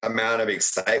amount of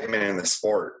excitement in the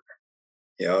sport.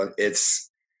 It's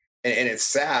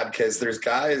sad because there's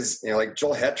guys, like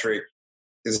Joel Hetrick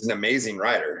is an amazing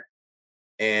rider,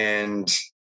 and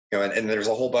and there's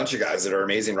a whole bunch of guys that are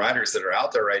amazing riders that are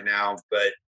out there right now,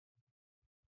 but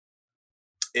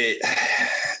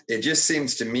it just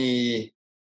seems to me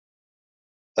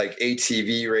like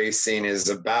ATV racing is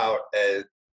about a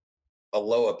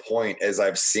low a point as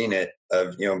I've seen it.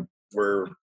 Of we're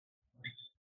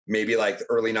maybe like the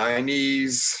early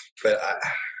 90s,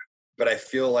 but I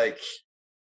feel like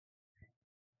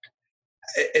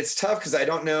it's tough because I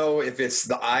don't know if it's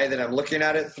the eye that I'm looking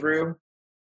at it through,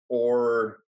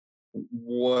 or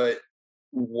what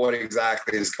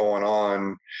exactly is going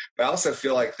on. But I also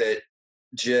feel like that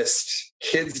just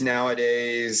kids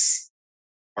nowadays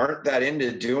aren't that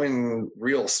into doing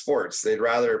real sports. They'd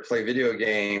rather play video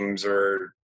games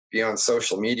or be on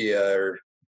social media, or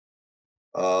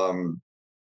who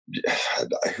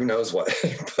knows what.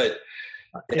 But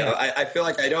I feel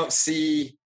like I don't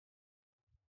see,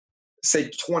 say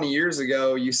 20 years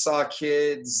ago, you saw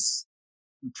kids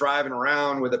driving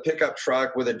around with a pickup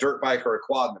truck with a dirt bike or a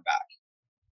quad in the back,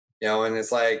 and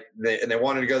it's like they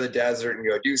wanted to go to the desert and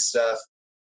go do stuff.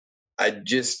 I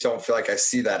just don't feel like I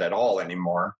see that at all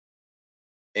anymore.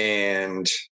 And,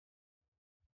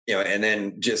 and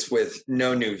then just with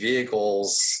no new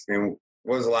vehicles, when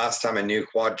was the last time a new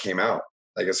quad came out?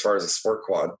 Like, as far as a sport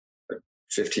quad, like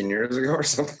 15 years ago or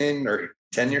something, or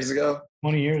 10 years ago?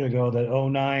 20 years ago, the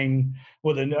 09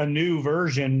 with a new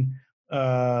version.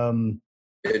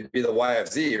 It'd be the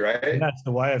YFZ, right? That's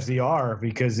the YFZ-R,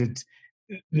 because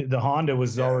the Honda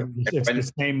was already, it's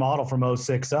the same model from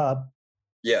 06 up.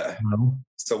 Yeah.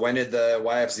 So when did the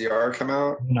YFZ-R come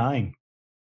out? 9.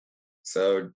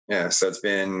 So it's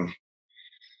been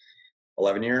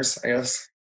 11 years, I guess.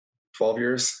 12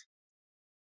 years.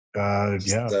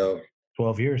 So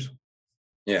 12 years.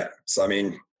 Yeah. So I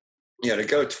mean, to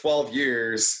go 12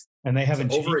 years and they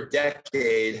haven't over a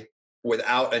decade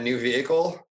without a new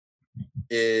vehicle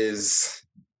that's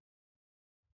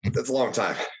a long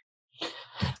time.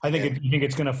 I think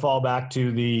it's going to fall back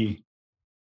to the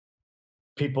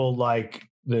people like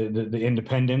the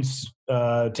independents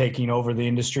taking over the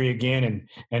industry again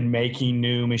and making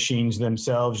new machines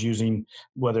themselves, using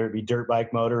whether it be dirt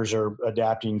bike motors or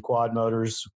adapting quad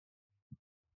motors?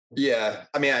 Yeah.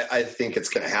 I mean, I think it's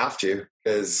going to have to,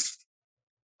 because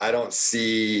I don't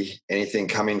see anything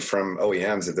coming from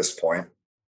OEMs at this point.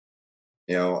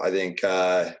 I think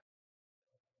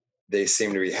they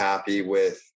seem to be happy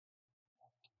with,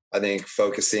 I think,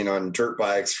 focusing on dirt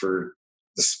bikes for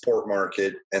the sport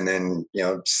market, and then,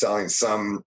 selling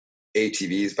some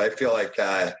ATVs. But I feel like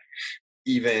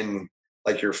even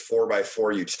like your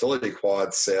 4x4 utility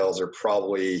quad sales are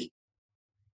probably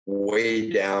way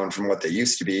down from what they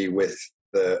used to be with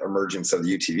the emergence of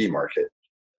the UTV market.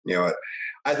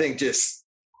 I think just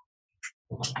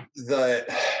the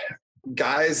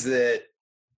guys that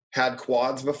had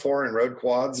quads before and rode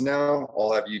quads now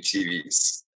all have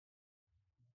UTVs.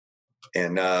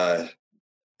 And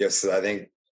yes, I think,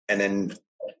 and then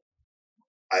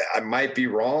I might be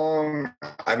wrong.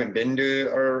 I haven't been to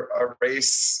a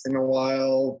race in a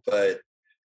while, but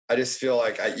I just feel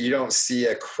like you don't see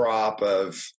a crop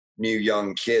of new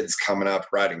young kids coming up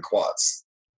riding quads.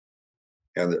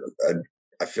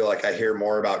 I feel like I hear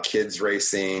more about kids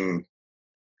racing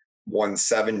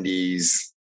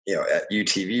 170s, at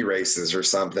UTV races or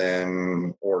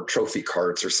something, or trophy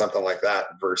carts or something like that,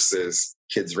 versus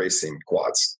kids racing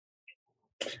quads.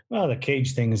 Well, the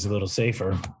cage thing is a little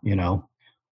safer,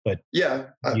 but yeah,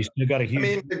 you still got a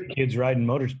huge kids riding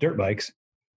dirt bikes.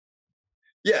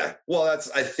 Yeah. Well,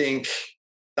 I think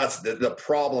that's the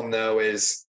problem, though,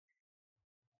 is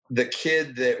the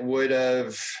kid that would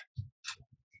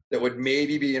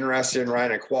maybe be interested in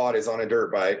riding a quad is on a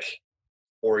dirt bike,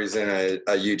 or he's in a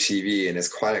UTV, and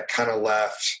it's kind of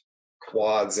left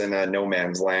quads in a no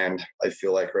man's land, I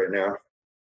feel like, right now.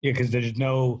 Yeah, because there's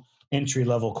no entry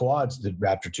level quads. The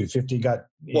Raptor 250 got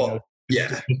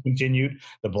discontinued.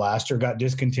 The Blaster got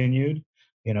discontinued.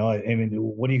 I mean,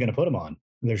 what are you going to put them on?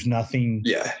 There's nothing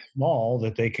small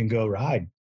that they can go ride.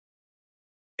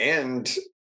 And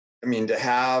I mean, to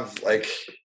have I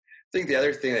think the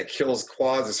other thing that kills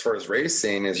quads as far as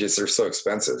racing is just they're so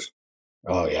expensive.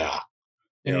 Oh yeah.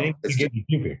 It ain't going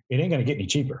to get any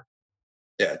cheaper.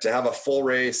 Yeah, to have a full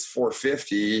race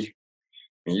 450,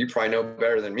 I mean, you probably know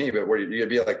better than me, but you're going to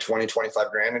be like 20, 25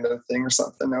 grand into the thing or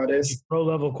something nowadays? Pro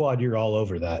level quad, you're all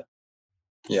over that.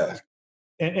 Yeah.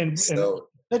 And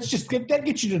that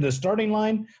gets you to the starting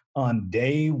line on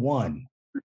day one.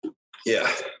 Yeah.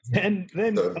 And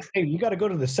then hey, you got to go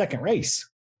to the second race.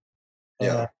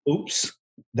 Yeah.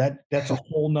 That's a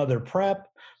whole nother prep.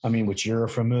 I mean, which you're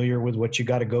familiar with what you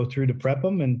got to go through to prep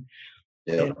them. And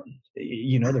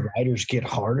the riders get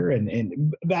harder.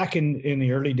 And back in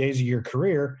the early days of your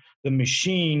career, the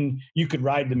machine, you could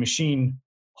ride the machine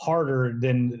harder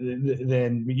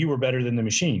than you were better than the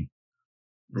machine.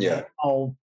 Yeah.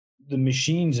 Now, the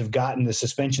machines the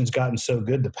suspension's gotten so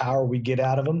good, the power we get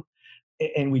out of them,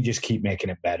 and we just keep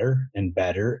making it better and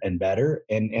better and better.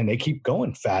 And they keep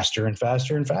going faster and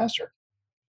faster and faster.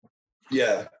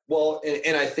 Yeah. Well,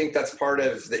 and I think that's part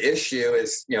of the issue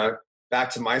is, back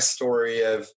to my story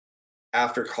of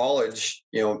after college,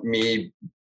 me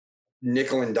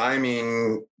nickel and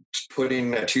diming,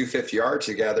 putting a 250R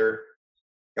together.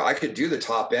 I could do the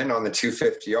top end on the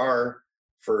 250R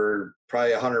for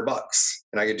probably $100,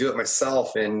 and I could do it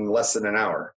myself in less than an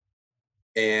hour.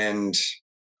 And,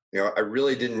 I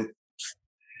really it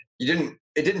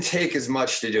didn't take as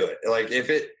much to do it. Like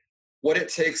what it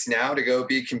takes now to go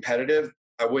be competitive,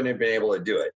 I wouldn't have been able to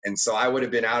do it. And so I would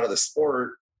have been out of the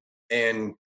sport.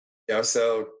 And,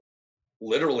 so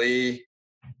literally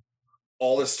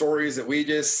all the stories that we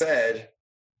just said,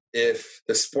 if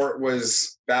the sport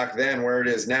was back then where it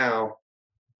is now,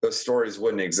 those stories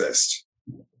wouldn't exist.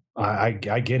 I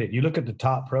get it. You look at the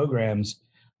top programs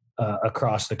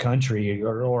across the country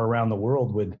or around the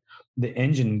world with the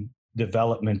engine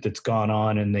development that's gone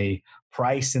on, and the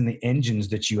price and the engines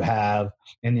that you have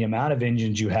and the amount of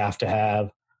engines you have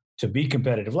to be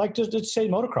competitive. Like just say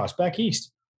motocross back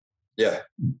east. Yeah.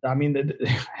 I mean,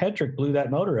 Hetrick blew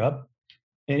that motor up,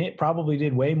 and it probably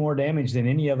did way more damage than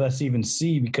any of us even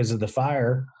see because of the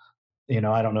fire. I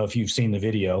don't know if you've seen the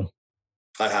video.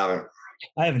 I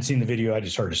haven't seen the video. I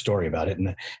just heard a story about it,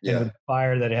 and the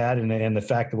fire that it had, and the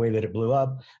fact, the way that it blew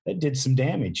up, that did some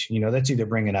damage. That's either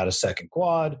bringing out a second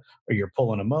quad, or you're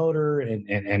pulling a motor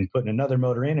and putting another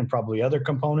motor in, and probably other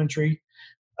componentry.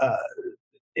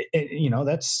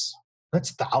 That's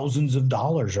thousands of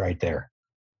dollars right there.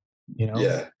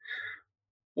 Yeah.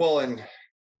 Well, and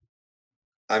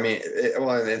I mean,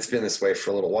 it's been this way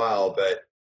for a little while, but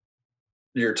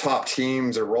your top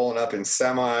teams are rolling up in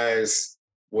semis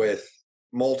with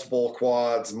multiple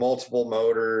quads, multiple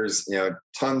motors,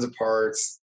 tons of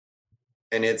parts.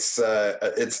 And it's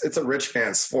a rich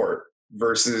man sport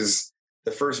versus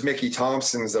the first Mickey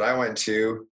Thompsons that I went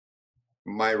to.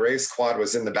 My race quad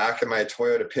was in the back of my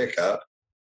Toyota pickup.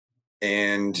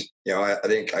 And, I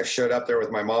think I showed up there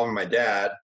with my mom and my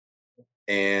dad,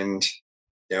 and,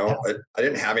 I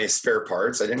didn't have any spare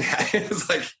parts. I didn't have, it was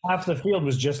like half the field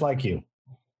was just like you.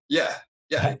 Yeah,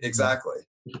 exactly.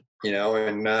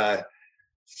 And I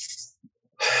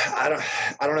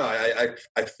don't know.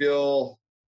 I feel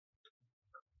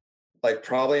like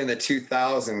probably in the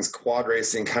 2000s, quad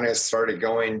racing kind of started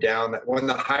going down that when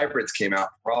the hybrids came out,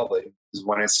 probably is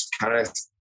when it's kind of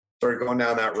started going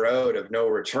down that road of no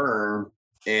return.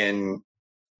 And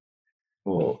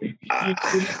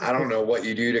I don't know what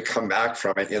you do to come back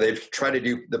from it. They've tried to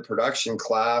do the production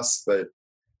class, but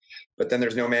then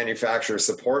there's no manufacturer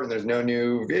support and there's no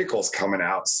new vehicles coming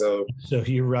out. So if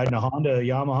you're riding a Honda, a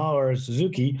Yamaha, or a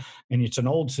Suzuki, and it's an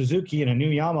old Suzuki and a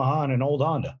new Yamaha and an old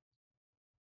Honda.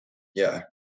 Yeah.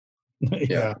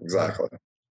 Yeah, exactly.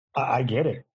 I get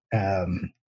it.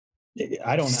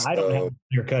 I don't have a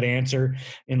clear-cut answer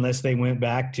unless they went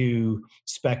back to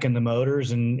speccing the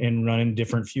motors and running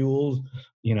different fuels,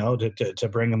 to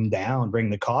bring them down, bring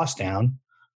the cost down.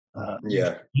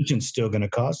 Engine's still going to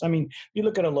cost. I mean, you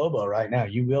look at a Lobo right now.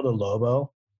 You build a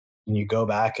Lobo, and you go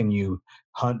back and you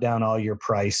hunt down all your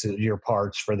prices, your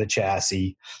parts for the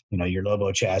chassis. Your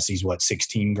Lobo chassis is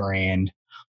 $16,000,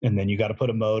 and then you got to put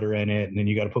a motor in it, and then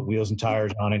you got to put wheels and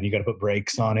tires on it, and you got to put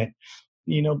brakes on it.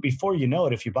 Before you know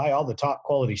it, if you buy all the top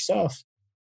quality stuff,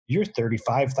 you're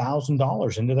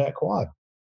 $35,000 into that quad.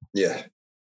 Yeah.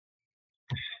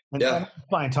 And I'm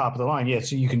buying top of the line. Yeah,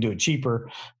 so you can do it cheaper,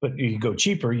 but you go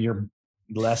cheaper, you're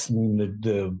lessening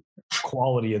the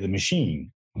quality of the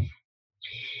machine.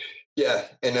 Yeah.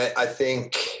 And I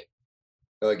think,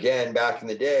 again, back in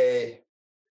the day,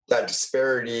 that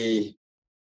disparity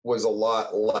was a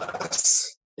lot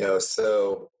less,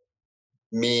 so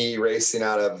me racing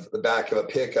out of the back of a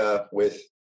pickup with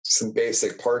some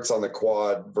basic parts on the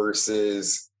quad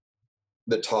versus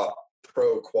the top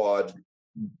pro quad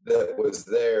that was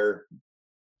there,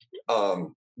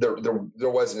 there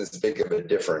wasn't as big of a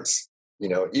difference.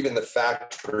 Even the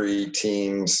factory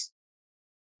teams,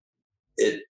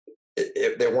 they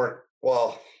weren't,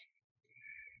 well,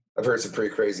 I've heard some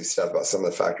pretty crazy stuff about some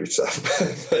of the factory stuff,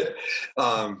 but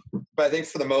I think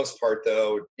for the most part,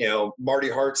 though, Marty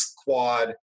Hart's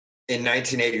quad in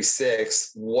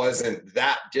 1986 wasn't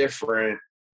that different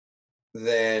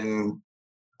than,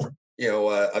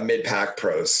 a mid-pack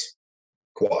pros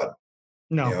quad.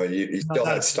 No, you still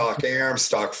had stock arm,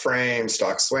 stock frame,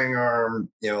 stock swing arm.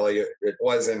 It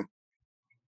wasn't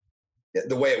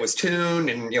the way it was tuned,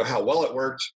 and how well it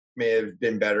worked may have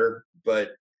been better,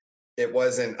 but it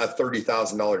wasn't a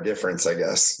 $30,000 difference, I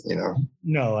guess.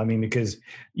 No, I mean, because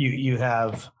you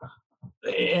have,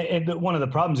 and one of the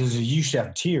problems is you used to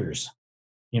have tiers.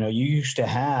 You used to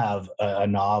have a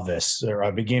novice or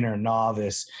a beginner,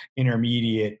 novice,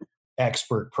 intermediate,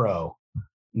 expert, pro.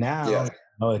 Now,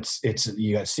 it's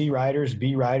you got C riders,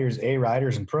 B riders, A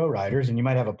riders, and pro riders, and you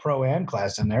might have a pro-am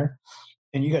class in there,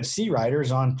 and you got C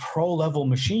riders on pro level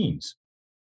machines.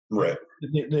 Right.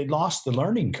 They lost the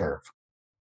learning curve.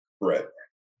 Right.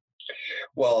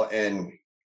 Well, and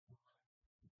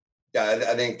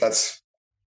I think that's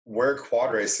where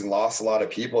quad racing lost a lot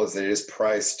of people, is they just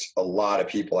priced a lot of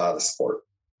people out of the sport.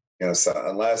 So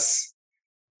unless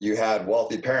you had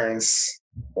wealthy parents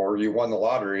or you won the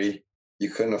lottery, you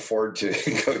couldn't afford to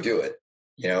go do it.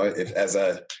 If as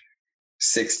a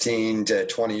 16 to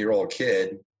 20-year-old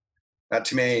kid, not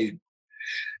too many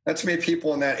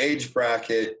people in that age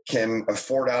bracket can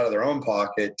afford out of their own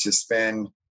pocket to spend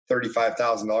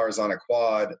 $35,000 on a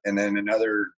quad and then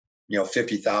another,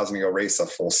 $50,000 to go race a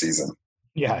full season.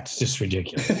 Yeah, it's just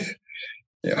ridiculous.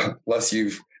 Unless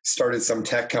you've started some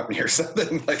tech company or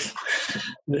something like.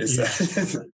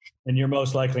 And you're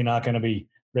most likely not going to be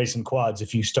racing quads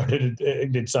if you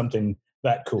did something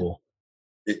that cool.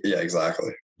 Yeah,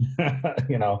 exactly.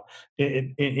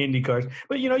 in Indy cars,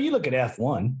 but you look at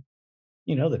F1.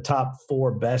 The top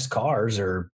 4 best cars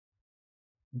are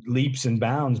leaps and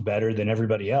bounds better than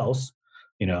everybody else.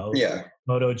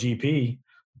 MotoGP,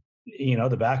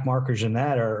 the back markers in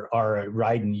that are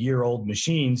riding year-old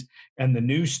machines, and the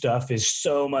new stuff is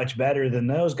so much better than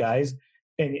those guys.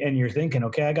 And you're thinking,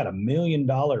 okay, I got $1 million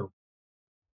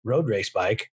road race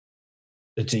bike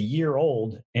that's a year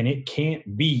old, and it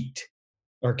can't beat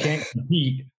or can't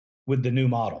compete with the new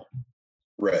model.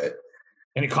 Right.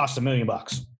 And it costs $1 million.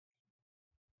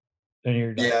 And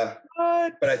you're like, yeah.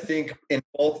 What? But I think in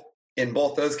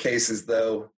both those cases,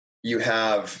 though, you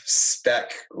have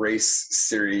spec race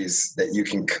series that you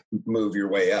can move your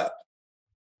way up.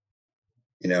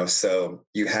 So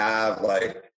you have,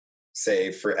 like,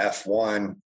 say for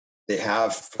F1, they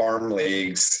have farm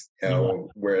leagues,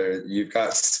 where you've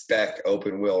got spec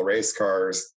open wheel race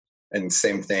cars, and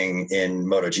same thing in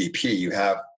MotoGP. You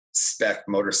have spec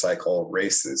motorcycle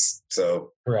races.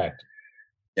 So correct.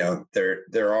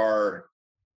 There are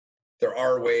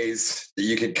ways that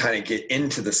you could kind of get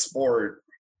into the sport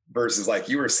versus, like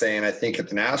you were saying, I think at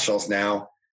the nationals now,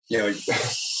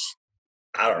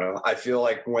 I don't know. I feel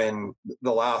like when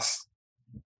the last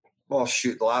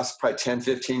probably 10,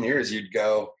 15 years, you'd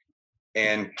go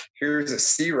and here's a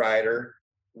C rider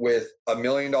with $1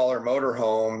 million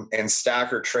motorhome and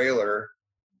stacker trailer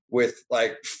with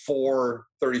like 4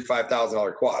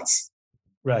 $35,000 quads.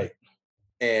 Right.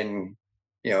 And,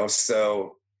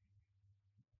 so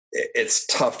it's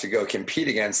tough to go compete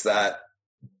against that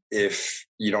if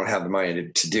you don't have the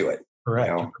money to do it. Correct.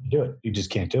 You can't do it. You just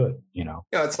can't do it.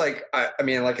 It's like, I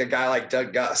mean, like a guy like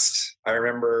Doug Gust. I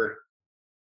remember,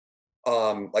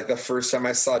 like the first time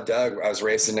I saw Doug, I was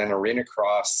racing an arena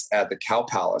cross at the Cow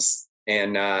Palace,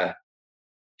 and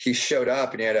he showed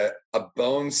up and he had a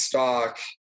bone stock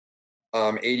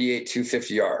 88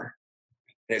 250R,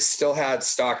 and it still had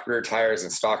stock rear tires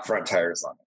and stock front tires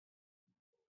on it.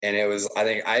 And it was, I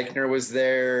think Eichner was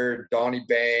there, Donnie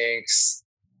Banks,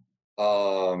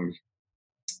 I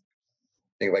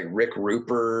think like Rick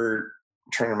Rupert.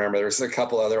 I'm trying to remember. There was a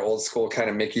couple other old school kind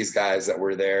of Mickey's guys that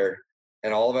were there.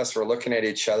 And all of us were looking at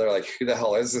each other like, who the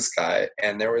hell is this guy?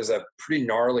 And there was a pretty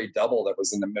gnarly double that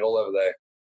was in the middle of the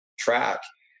track.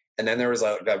 And then there was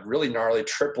a really gnarly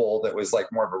triple that was like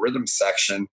more of a rhythm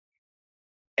section.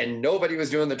 And nobody was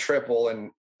doing the triple.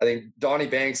 And I think Donnie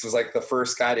Banks was like the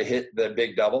first guy to hit the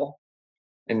big double.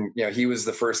 And, he was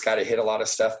the first guy to hit a lot of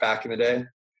stuff back in the day.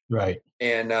 Right.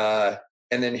 And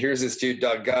then here's this dude,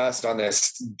 Doug Gust, on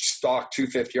this stock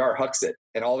 250R, hucks it.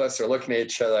 And all of us are looking at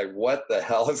each other like, what the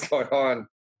hell is going on?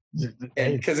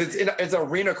 And because it's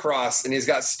arena cross and he's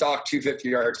got stock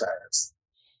 250R tires.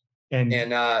 And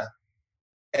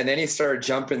then he started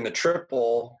jumping the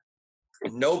triple.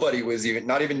 Nobody was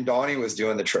not even Donnie was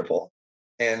doing the triple.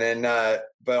 And then,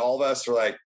 but all of us were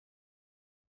like,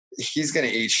 he's going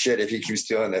to eat shit if he keeps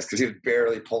doing this, because he was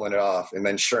barely pulling it off. And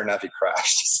then sure enough, he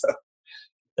crashed.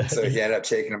 So he ended up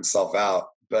taking himself out.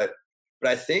 But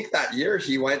I think that year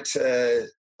he went to,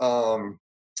 there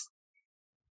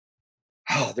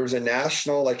was a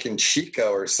national like in Chico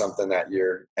or something that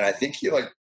year. And I think he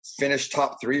like finished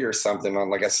top 3 or something on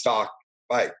like a stock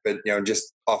bike, but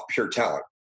just off pure talent.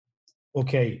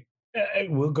 Okay.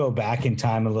 We'll go back in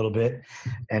time a little bit.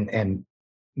 And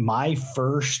my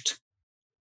first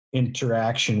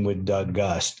interaction with Doug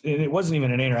Gust, it wasn't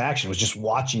even an interaction. It was just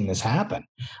watching this happen.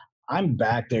 I'm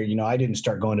back there, I didn't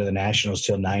start going to the nationals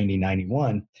till 90,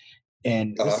 91.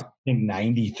 And this is, I think,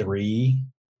 93.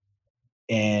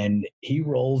 And he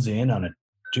rolls in on a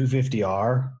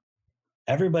 250R.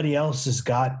 Everybody else has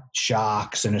got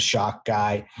shocks and a shock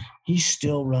guy. He's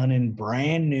still running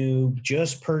brand new,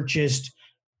 just purchased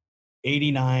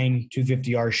 89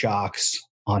 250R shocks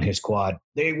on his quad.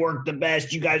 They work the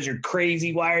best. You guys are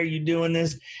crazy. Why are you doing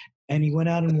this? And he went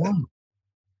out and won.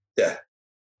 Yeah.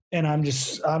 And I'm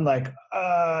like,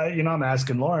 I'm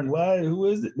asking Lauren, who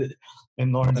is it?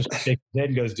 And Lauren just shakes his head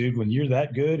and goes, dude, when you're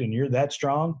that good and you're that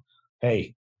strong,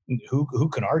 hey, who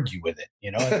can argue with it?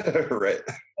 Right.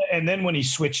 And then when he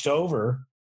switched over,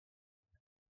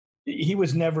 he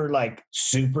was never like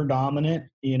super dominant,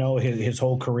 his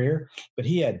whole career, but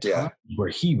he had times where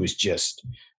he was just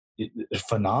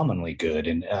phenomenally good.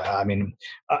 And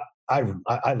I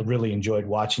really enjoyed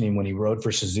watching him when he rode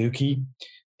for Suzuki,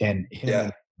 and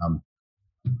him.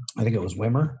 I think it was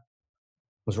Wimmer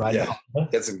was riding. Yeah,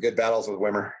 had some good battles with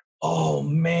Wimmer. Oh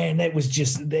man, that was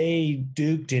just, they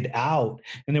duked it out,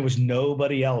 and there was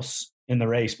nobody else in the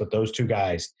race but those two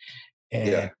guys.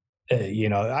 And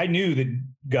I knew that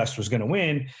Gust was going to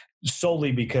win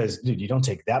solely because, dude, you don't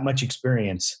take that much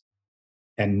experience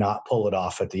and not pull it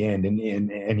off at the end. And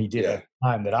he did at the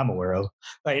time that I'm aware of.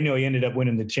 I know he ended up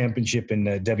winning the championship in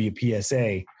the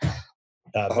WPSA.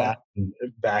 Back in,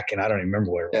 I don't even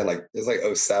remember where. Yeah, like it was like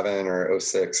 07 or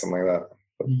 06, something like that.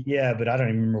 Yeah, but I don't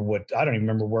even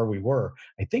remember where we were.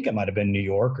 I think it might have been New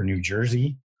York or New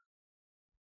Jersey.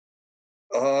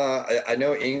 I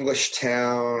know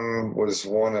Englishtown was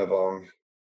one of them,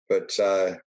 but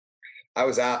I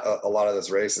was at a lot of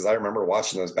those races. I remember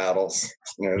watching those battles.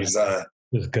 It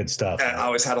was good stuff. I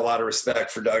always had a lot of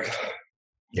respect for Doug.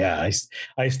 Yeah,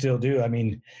 I still do. I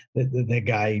mean, the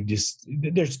guy just,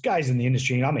 there's guys in the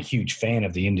industry, and I'm a huge fan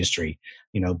of the industry,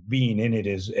 being in it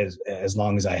as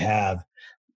long as I have.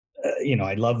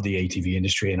 I love the ATV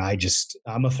industry, and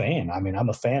I'm a fan. I mean, I'm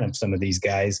a fan of some of these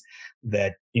guys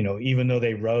that, even though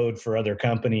they rode for other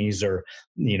companies or,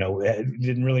 it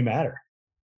didn't really matter.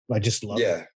 I just love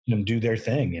them do their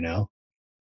thing,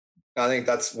 I think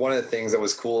that's one of the things that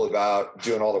was cool about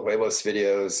doing all the Huevos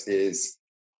videos is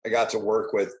I got to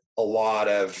work with a lot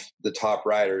of the top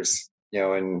riders,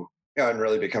 and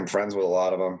really become friends with a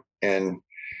lot of them. And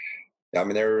I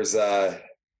mean, there was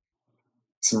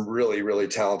some really, really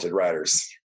talented riders.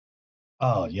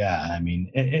 Oh yeah. I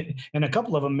mean, and a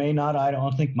couple of them I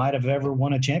don't think might have ever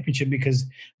won a championship because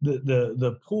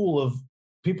the pool of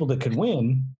people that could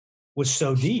win was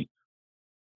so deep.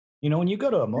 When you go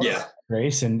to a motor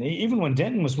race, and even when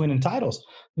Denton was winning titles,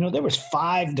 there was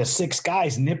 5 to 6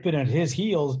 guys nipping at his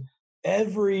heels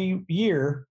every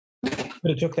year that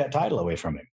have took that title away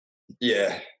from him.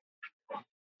 Yeah.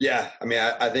 Yeah. I mean,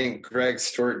 I think Greg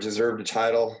Stewart deserved a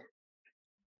title.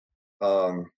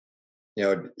 I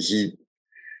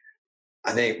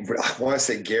want to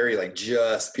say Gary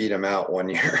just beat him out one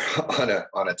year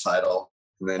on a title.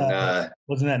 And then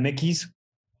wasn't that Mickey's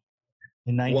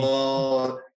in 90?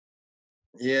 Well,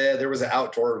 yeah, there was an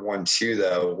outdoor one too,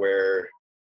 though, where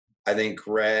I think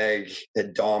Greg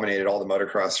had dominated all the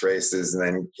motocross races, and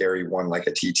then Gary won like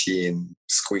a TT and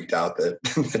squeaked out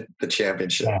the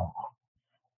championship.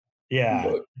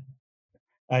 Yeah.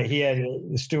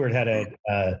 Stewart had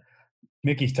a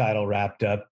Mickey's title wrapped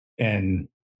up and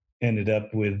ended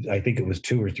up with, I think it was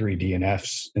 2 or 3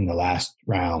 DNFs in the last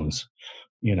rounds.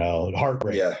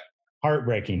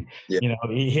 Heartbreaking. Yeah.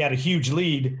 He had a huge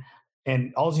lead,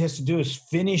 and all he has to do is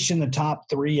finish in the top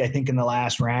 3, I think, in the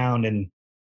last round, and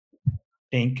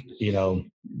think,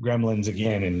 gremlins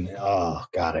again. And oh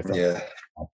God, I felt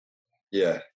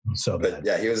yeah. So bad.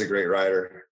 Yeah, he was a great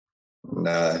rider.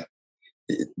 And,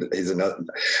 he's another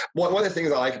one of the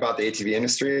things I like about the ATV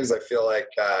industry is I feel like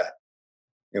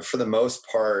for the most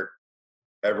part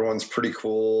everyone's pretty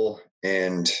cool,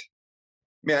 and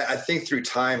I think through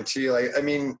time too,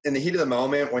 in the heat of the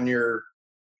moment when you're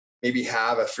maybe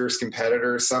have a fierce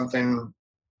competitor or something,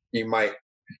 you might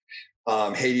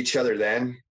hate each other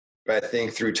then, but I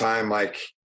think through time a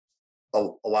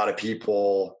lot of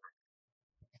people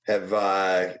have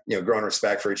grown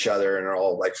respect for each other and are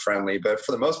all friendly. But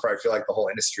for the most part, I feel like the whole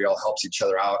industry all helps each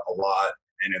other out a lot,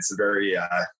 and it's a very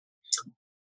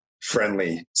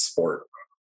friendly sport.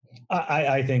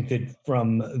 I think that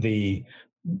from the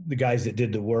guys that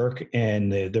did the work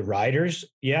and the riders,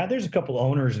 there's a couple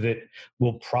owners that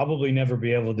will probably never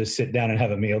be able to sit down and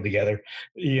have a meal together,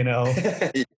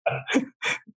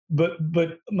 but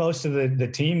most of the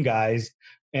team guys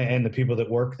and the people that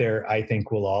work there, I think,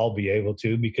 will all be able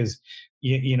to, because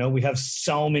we have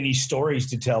so many stories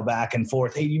to tell back and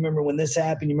forth. Hey, do you remember when this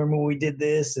happened? You remember when we did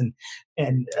this? And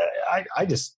I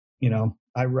just,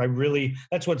 I really,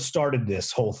 that's what started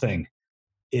this whole thing.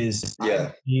 Is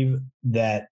I believe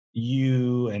that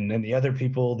you and the other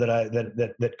people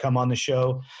that come on the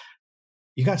show,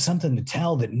 you got something to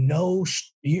tell that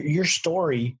knows your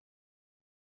story.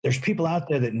 There's people out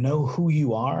there that know who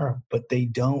you are, but they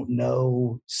don't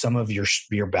know some of your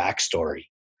backstory.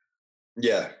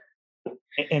 Yeah.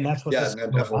 And that's what this is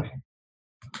definitely.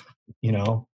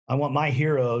 I want my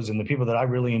heroes and the people that I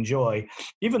really enjoy,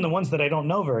 even the ones that I don't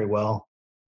know very well,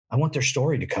 I want their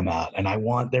story to come out, and I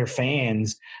want their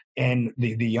fans and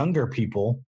the younger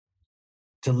people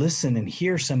to listen and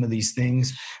hear some of these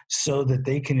things so that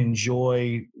they can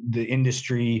enjoy the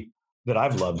industry that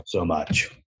I've loved so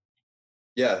much.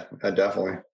 Yeah,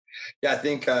 definitely. Yeah, I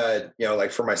think,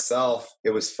 for myself, it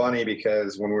was funny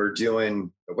because when we were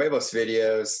doing the Huevos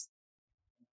videos,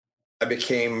 I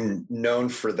became known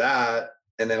for that.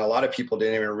 And then a lot of people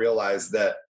didn't even realize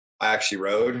that I actually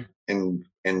rode and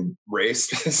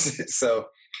raced. So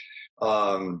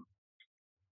there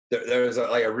was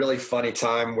a really funny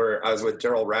time where I was with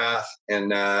Daryl Rath,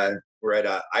 and we're at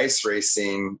an ice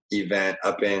racing event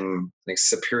up in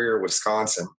Superior,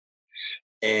 Wisconsin.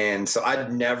 And so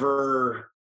I'd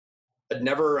never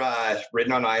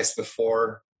ridden on ice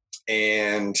before.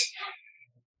 And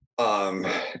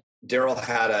Daryl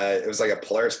had it was like a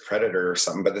Polaris Predator or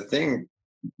something, but the thing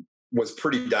was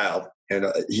pretty dialed. And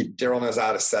Daryl knows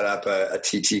how to set up a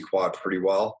TT quad pretty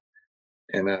well.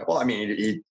 And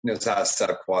he knows how to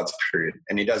set up quads, period.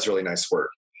 And he does really nice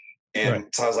work. And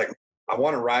so I was like, I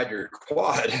want to ride your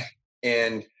quad.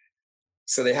 And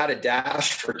so they had a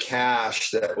dash for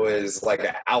cash that was like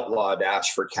an outlaw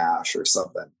dash for cash or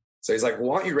something. So he's like, well,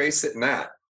 why don't you race it in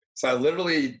that? So I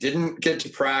literally didn't get to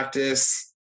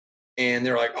practice. and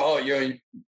they're like, oh,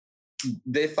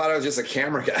 they thought I was just a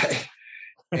camera guy.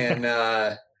 And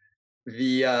they're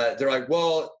like,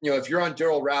 well, if you're on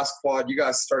Daryl Rask quad, you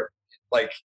guys start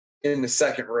like in the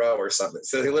second row or something.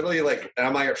 So they literally and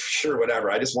I'm like, sure,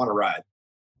 whatever. I just want to ride.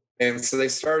 And so they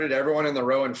started everyone in the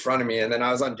row in front of me. And then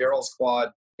I was on Daryl's quad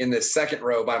in the second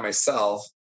row by myself.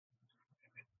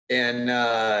 And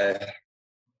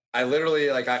I literally,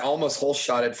 I almost hole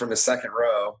shotted from the second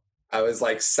row. I was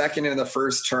like second in the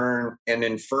first turn and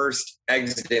then first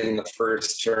exit in the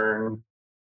first turn.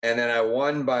 And then I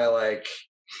won by like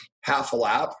half a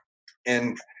lap.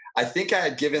 And I think I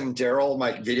had given Daryl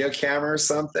my video camera or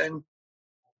something.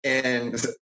 And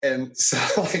so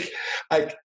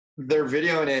like they're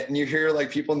videoing it and you hear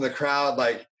like people in the crowd,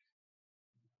 like,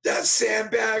 that's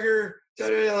sandbagger,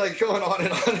 like going on,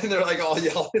 and they're like all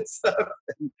yelling and stuff.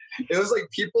 And it was like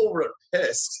people were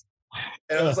pissed.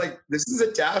 And I was like, this is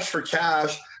a dash for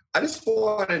cash. I just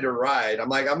wanted to ride. I'm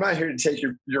like, I'm not here to take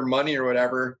your money or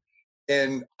whatever.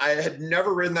 And I had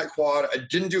never ridden that quad. I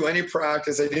didn't do any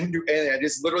practice. I didn't do anything. I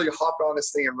just literally hopped on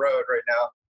this thing and rode right now.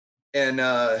 And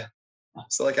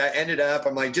so like I ended up,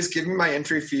 I'm like, just give me my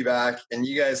entry fee back and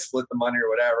you guys split the money or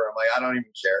whatever. I'm like, I don't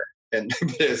even care. And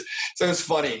so it's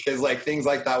funny because like things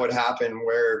like that would happen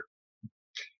where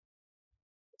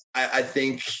I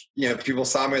think, people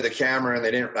saw me with a camera and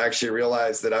they didn't actually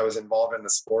realize that I was involved in the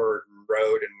sport and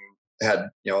rode and had,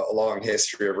 a long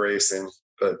history of racing.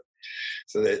 But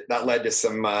so that led to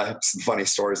some funny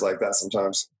stories like that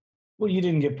sometimes. Well, you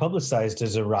didn't get publicized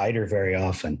as a rider very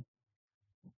often.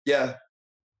 Yeah.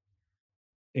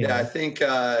 Yeah. I think,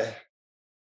 I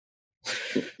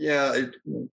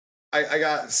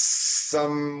got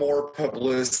some more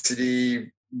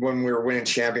publicity when we were winning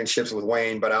championships with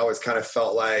Wayne, but I always kind of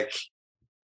felt like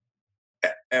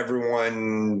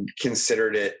everyone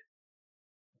considered it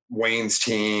Wayne's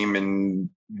team and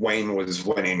Wayne was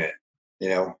winning it,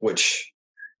 which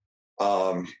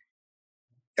I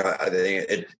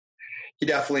think he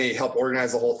definitely helped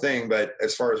organize the whole thing. But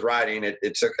as far as riding,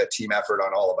 it took a team effort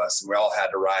on all of us and we all had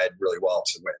to ride really well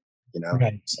to win,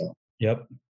 Right. So. Yep.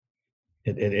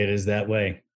 It is that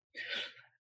way.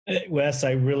 Wes,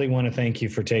 I really want to thank you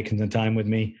for taking the time with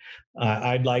me.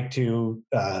 I'd like to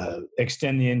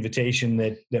extend the invitation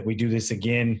that we do this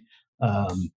again,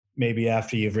 maybe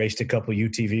after you've raced a couple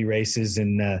UTV races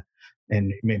and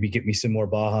maybe get me some more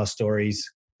Baja stories.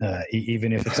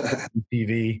 Even if it's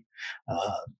UTV,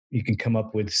 you can come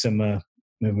up with some,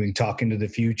 maybe we can talk into the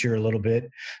future a little bit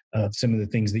of some of the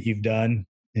things that you've done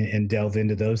and delve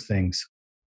into those things.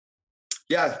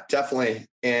 Yeah, definitely.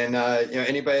 And,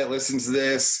 anybody that listens to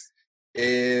this,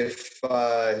 if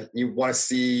you want to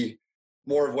see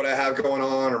more of what I have going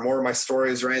on or more of my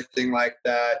stories or anything like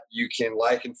that, you can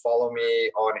like and follow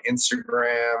me on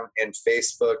Instagram and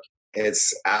Facebook.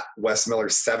 It's at Wes Miller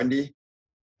 70,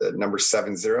 the number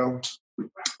 70.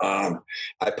 I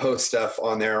post stuff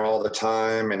on there all the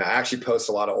time, and I actually post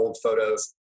a lot of old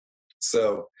photos.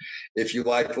 So if you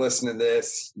like listening to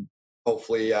this,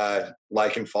 hopefully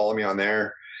like and follow me on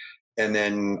there. And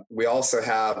then we also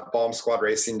have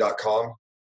bombsquadracing.com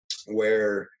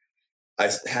where I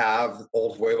have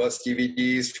old Huevos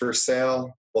DVDs for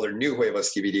sale. Well, they're new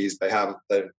Huevos DVDs, but I have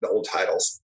the old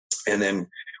titles. And then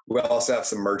we also have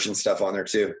some merch and stuff on there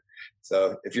too.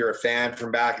 So if you're a fan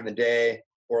from back in the day,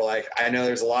 or like, I know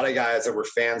there's a lot of guys that were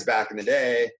fans back in the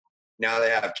day. Now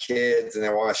they have kids and they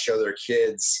want to show their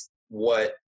kids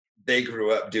what they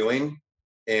grew up doing.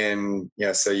 And,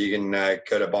 so you can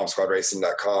go to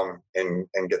bombsquadracing.com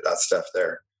and get that stuff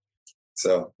there.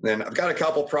 So then I've got a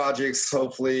couple projects,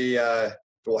 hopefully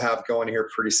we'll have going here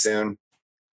pretty soon.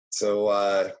 So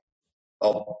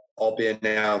I'll be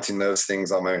announcing those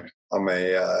things on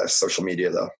my social media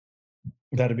though.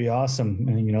 That'd be awesome.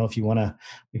 And, if you want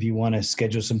to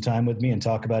schedule some time with me and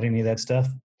talk about any of that stuff,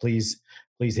 please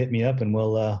hit me up and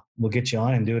we'll get you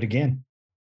on and do it again.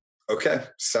 Okay.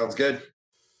 Sounds good.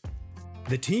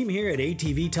 The team here at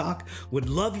ATV Talk would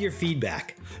love your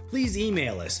feedback. Please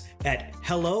email us at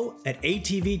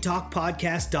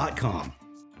hello@atvtalkpodcast.com.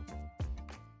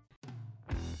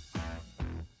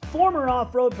 Former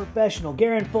off-road professional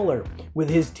Garen Fuller, with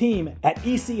his team at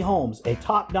EC Homes, a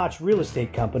top-notch real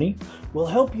estate company, will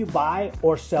help you buy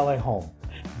or sell a home.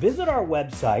 Visit our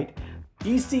website,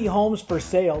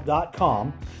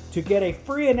 echomesforsale.com, to get a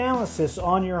free analysis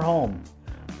on your home.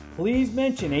 Please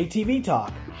mention ATV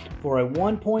Talk for a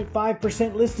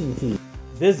 1.5% listing fee.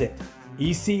 Visit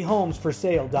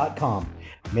echomesforsale.com.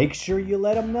 Make sure you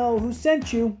let them know who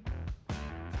sent you.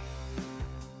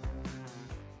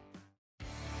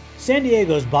 San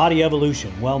Diego's Body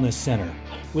Evolution Wellness Center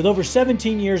with over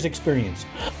 17 years experience.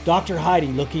 Dr. Heidi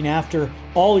looking after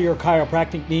all your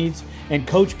chiropractic needs, and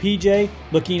Coach PJ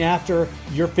looking after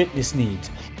your fitness needs.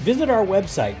 Visit our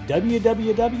website,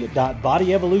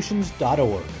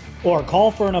 www.bodyevolutions.org, or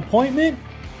call for an appointment,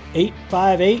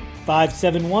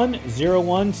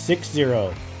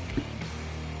 858-571-0160.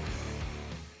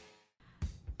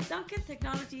 Duncan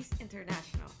Technologies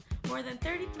International. More than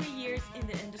 33 years in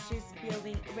the industry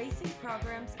building racing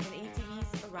programs and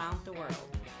ATVs around the world.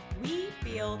 We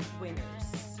build winners.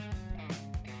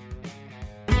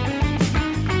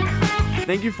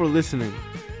 Thank you for listening.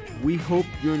 We hope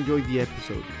you enjoyed the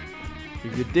episode.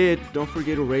 If you did, don't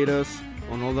forget to rate us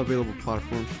on all the available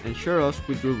platforms and share us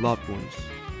with your loved ones.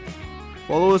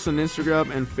 Follow us on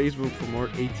Instagram and Facebook for more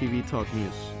ATV Talk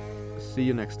news. See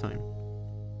you next time.